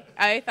Twig.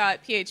 I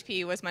thought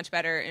PHP was much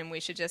better, and we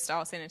should just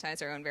all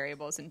sanitize our own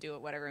variables and do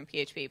it whatever in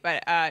PHP.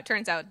 But it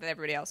turns out that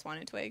everybody else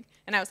wanted Twig.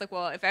 And I was like,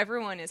 well, if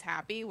everyone is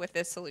happy with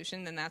this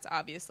solution, then that's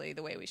obviously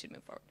the way we should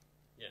move forward.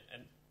 Yeah,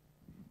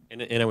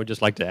 and I would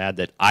just like to add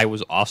that I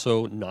was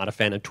also not a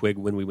fan of Twig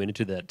when we went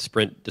into that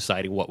sprint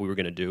deciding what we were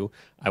going to do.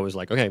 I was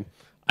like, okay,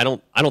 I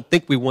don't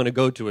think we want to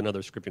go to another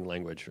scripting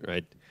language,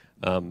 right?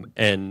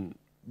 And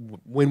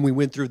when we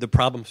went through the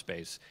problem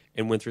space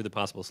and went through the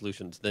possible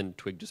solutions, then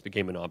Twig just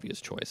became an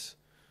obvious choice.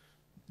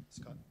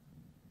 Scott?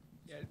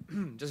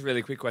 Just a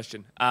really quick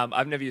question.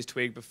 I've never used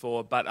Twig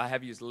before, but I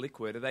have used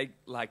Liquid. Are they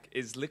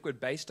is Liquid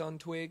based on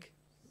Twig?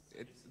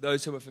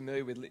 Those who are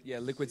familiar with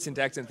Liquid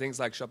syntax and things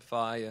like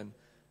Shopify, and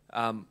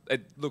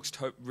it looks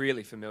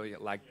really familiar,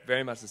 like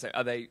very much the same.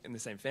 Are they in the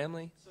same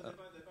family? So they're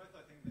both,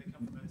 I think, they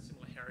come from a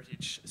similar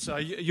heritage. So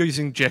you're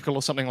using Jekyll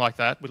or something like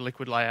that with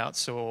Liquid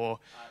layouts, or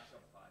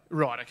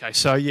right? Okay.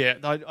 So yeah,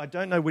 I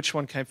don't know which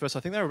one came first. I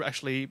think they were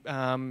actually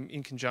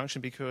in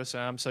conjunction because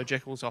so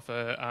Jekyll's off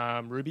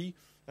a Ruby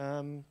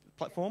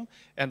platform,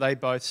 and they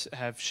both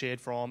have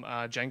shared from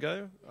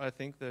Django. I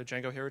think the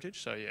Django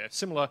heritage. So yeah,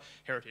 similar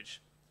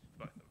heritage.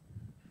 Both of them.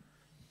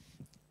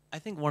 I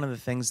think one of the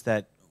things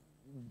that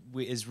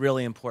is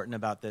really important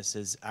about this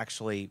is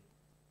actually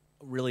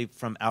really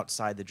from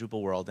outside the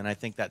Drupal world, and I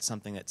think that's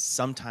something that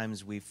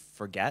sometimes we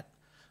forget.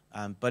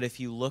 But if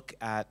you look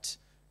at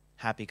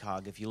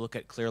HappyCog, if you look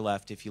at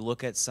ClearLeft, if you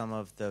look at some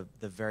of the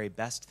very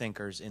best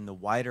thinkers in the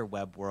wider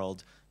web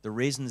world, the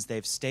reasons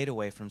they've stayed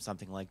away from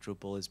something like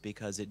Drupal is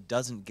because it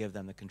doesn't give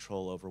them the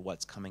control over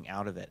what's coming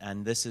out of it.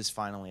 And this is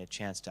finally a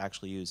chance to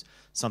actually use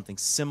something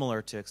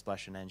similar to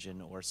Expression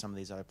Engine or some of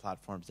these other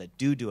platforms that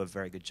do a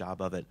very good job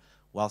of it,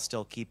 while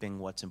still keeping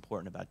what's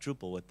important about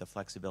Drupal with the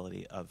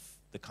flexibility of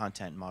the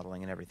content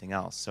modeling and everything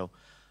else. So,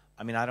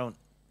 I mean, I'm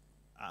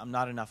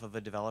not enough of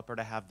a developer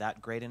to have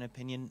that great an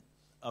opinion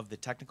of the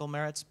technical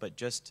merits, but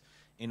just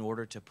in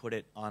order to put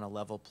it on a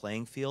level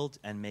playing field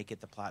and make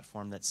it the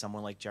platform that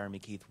someone like Jeremy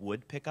Keith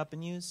would pick up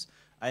and use,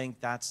 I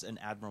think that's an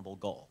admirable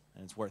goal,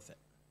 and it's worth it.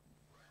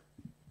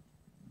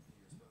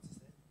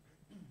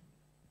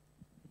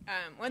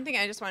 One thing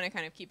I just want to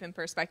kind of keep in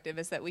perspective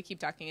is that we keep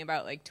talking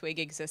about like Twig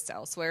exists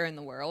elsewhere in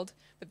the world,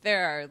 but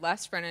there are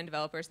less front-end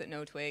developers that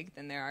know Twig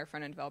than there are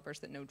front-end developers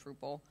that know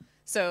Drupal.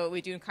 So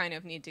we do kind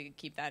of need to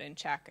keep that in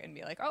check and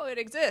be like, oh, it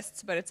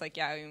exists, but it's like,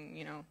 yeah,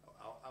 you know,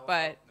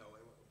 but... No,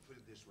 put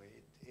it this way.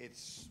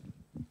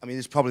 I mean,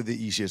 it's probably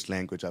the easiest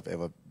language I've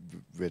ever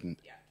written,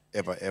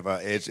 ever.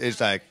 It's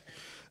like,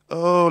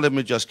 oh, let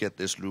me just get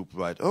this loop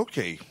right.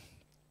 Okay,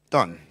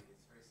 done.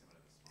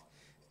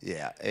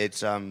 Yeah,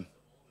 it's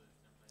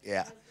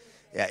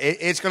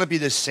it's gonna be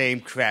the same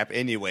crap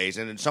anyways,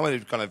 and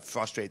somebody's gonna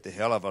frustrate the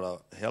hell out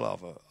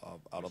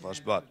of us.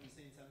 But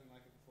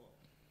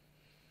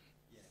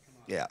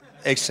yeah,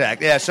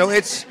 exactly. Yeah, so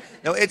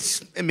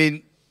I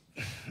mean,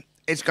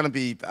 it's going to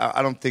be,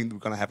 I don't think we're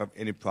going to have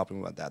any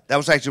problem with that. That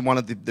was actually one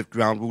of the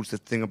ground rules, the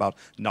thing about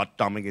not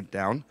dumbing it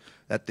down,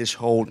 that this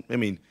whole, I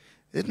mean,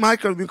 we're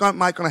might going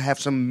to have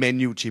some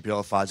menu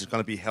TPL files. It's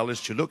going to be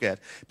hellish to look at,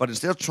 but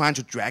instead of trying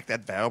to drag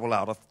that variable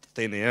out of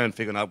thin air and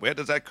figuring out where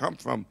does that come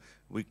from,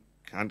 we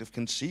kind of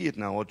can see it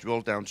now or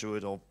drill down to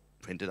it or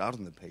print it out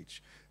on the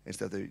page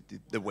instead of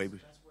the way we...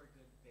 That's where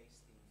good base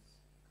themes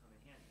come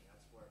in handy.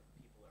 That's where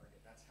people are,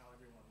 that's how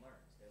everyone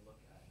learns. They look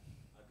at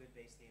a good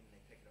base theme and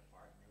they pick it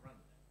apart and they run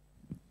with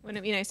it. Wouldn't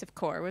it be nice if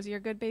Core was your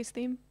good base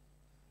theme?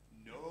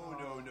 No.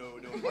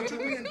 What do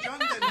we and John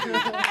then do?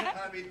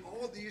 I mean,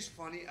 all these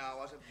funny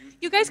hours of use.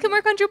 You guys can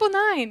work on Drupal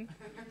 9.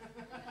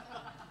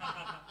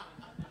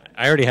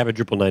 I already have a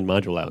Drupal 9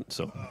 module out,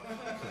 so.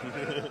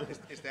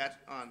 Is that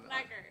on?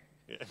 Lagger.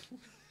 Yeah.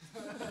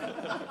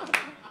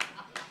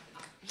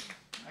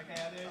 Okay,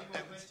 are there any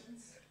more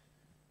questions?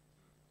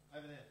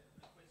 Over there.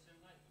 Question,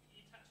 like,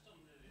 you touched on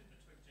the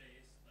Twig.js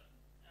thing.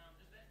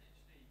 Is that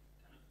actually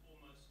kind of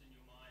foremost in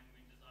your mind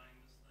when designing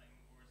this thing,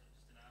 or is it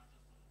just an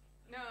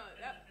afterthought? No,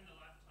 in the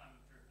lifetime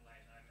of Drupal 8,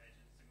 I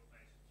imagine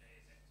single-page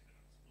JS apps are going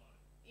to explode.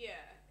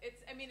 Yeah,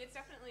 it's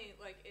definitely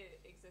like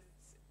it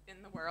exists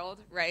in the world,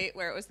 right?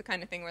 Where it was the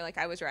kind of thing where like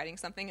I was writing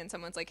something and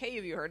someone's like, "Hey,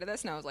 have you heard of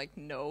this?" And I was like,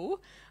 "No."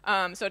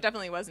 So it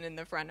definitely wasn't in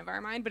the front of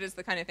our mind, but it's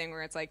the kind of thing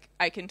where it's like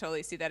I can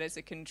totally see that as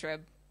a contrib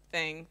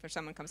thing where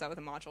someone comes out with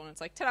a module and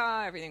it's like,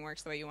 ta-da, everything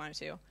works the way you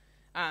want it to.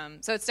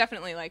 So it's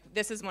definitely like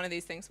this is one of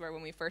these things where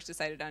when we first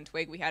decided on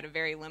Twig, we had a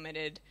very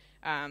limited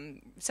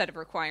set of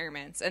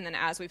requirements, and then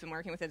as we've been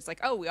working with it, it's like,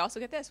 oh, we also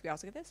get this, we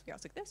also get this, we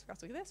also get this, we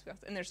also get this,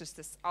 and there's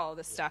just all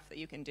this stuff that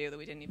you can do that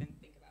we didn't even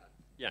think about.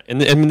 Yeah,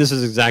 and I mean, this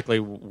is exactly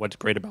what's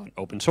great about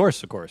open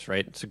source, of course,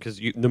 right? Because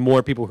the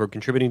more people who are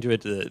contributing to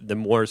it, the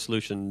more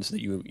solutions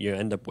that you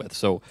end up with.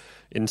 So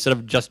instead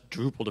of just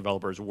Drupal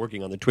developers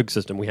working on the Twig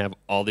system, we have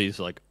all these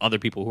like other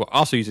people who are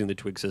also using the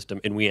Twig system,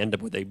 and we end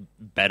up with a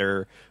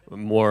better,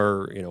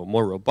 more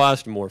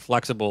robust, more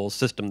flexible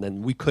system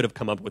than we could have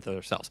come up with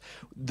ourselves.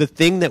 The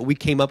thing that we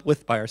came up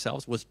with by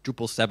ourselves was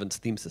Drupal 7's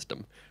theme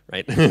system,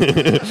 right?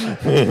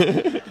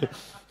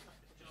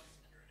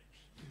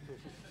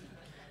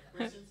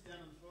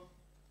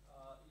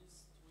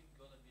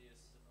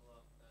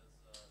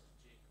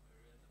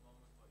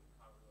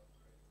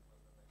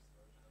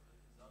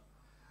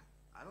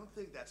 I don't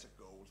think that's a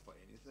goal for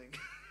anything.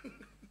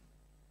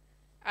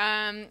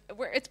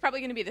 It's probably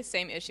going to be the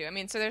same issue. I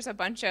mean, so there's a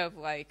bunch of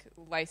like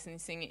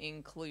licensing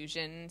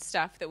inclusion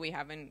stuff that we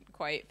haven't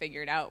quite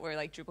figured out where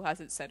like Drupal has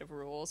its set of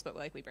rules, but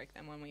like we break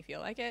them when we feel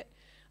like it.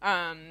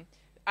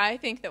 I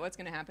think that what's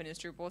going to happen is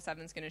Drupal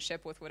 7 is going to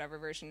ship with whatever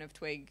version of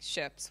Twig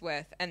ships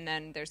with, and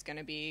then there's going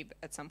to be,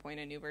 at some point,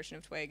 a new version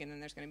of Twig, and then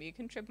there's going to be a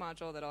contrib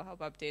module that'll help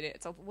update it.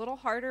 It's a little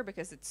harder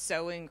because it's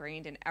so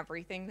ingrained in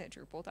everything that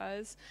Drupal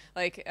does.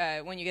 Like,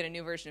 when you get a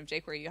new version of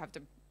jQuery, you have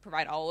to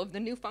provide all of the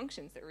new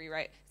functions that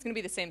rewrite. It's going to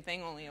be the same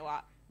thing, only a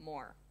lot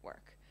more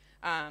work.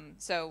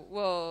 So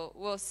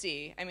we'll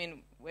see. I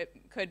mean, it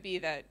could be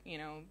that, you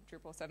know,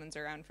 Drupal 7's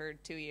around for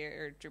 2 years,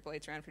 or Drupal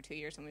 8's around for 2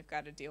 years, and we've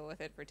got to deal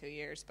with it for 2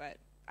 years, but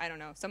I don't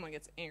know. If someone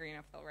gets angry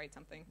enough, they'll write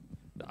something.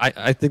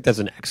 I think that's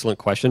an excellent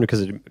question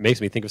because it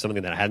makes me think of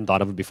something that I hadn't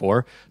thought of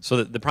before.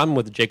 So the problem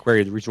with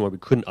jQuery, the reason why we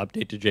couldn't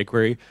update to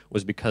jQuery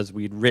was because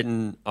we'd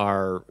written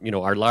our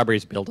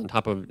libraries built on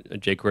top of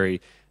jQuery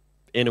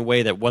in a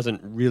way that wasn't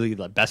really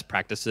the best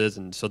practices,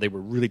 and so they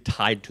were really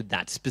tied to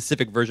that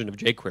specific version of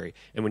jQuery.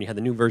 And when you had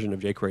the new version of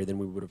jQuery, then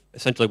we would have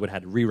essentially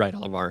had to rewrite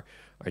all of our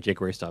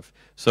jQuery stuff.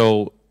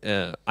 So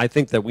I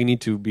think that we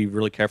need to be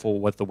really careful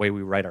with the way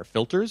we write our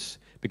filters,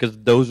 because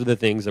those are the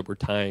things that we're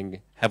tying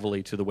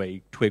heavily to the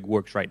way Twig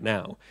works right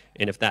now.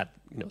 And if that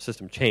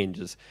system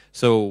changes,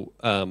 so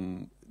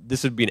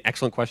this would be an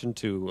excellent question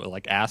to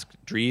ask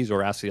Dries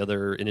or ask the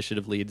other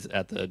initiative leads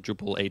at the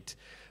Drupal 8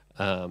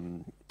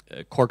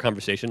 core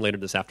conversation later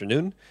this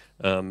afternoon,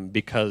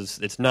 because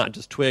it's not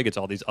just Twig, it's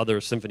all these other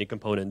Symfony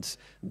components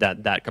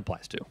that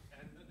applies to.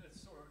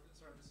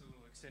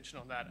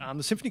 On that.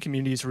 The Symfony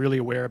community is really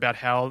aware about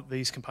how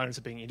these components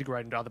are being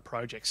integrated into other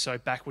projects. So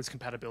backwards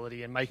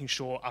compatibility and making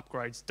sure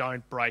upgrades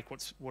don't break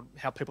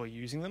how people are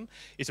using them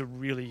is a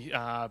really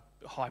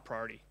high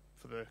priority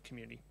for the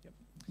community. Yep.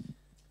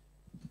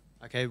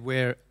 Okay,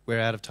 we're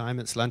out of time.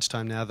 It's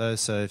lunchtime now, though,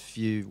 so if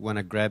you want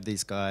to grab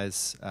these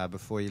guys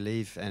before you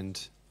leave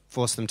and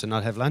force them to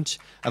not have lunch.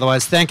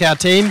 Otherwise, thank our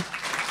team.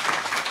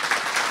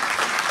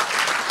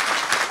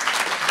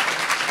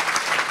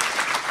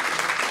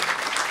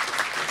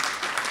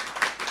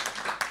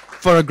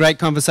 For a great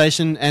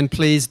conversation, and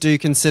please do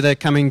consider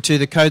coming to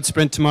the Code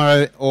Sprint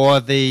tomorrow or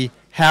the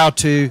How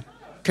to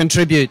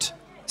Contribute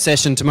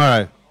session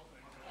tomorrow.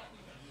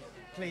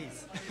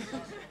 Please.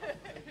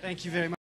 Thank you very much.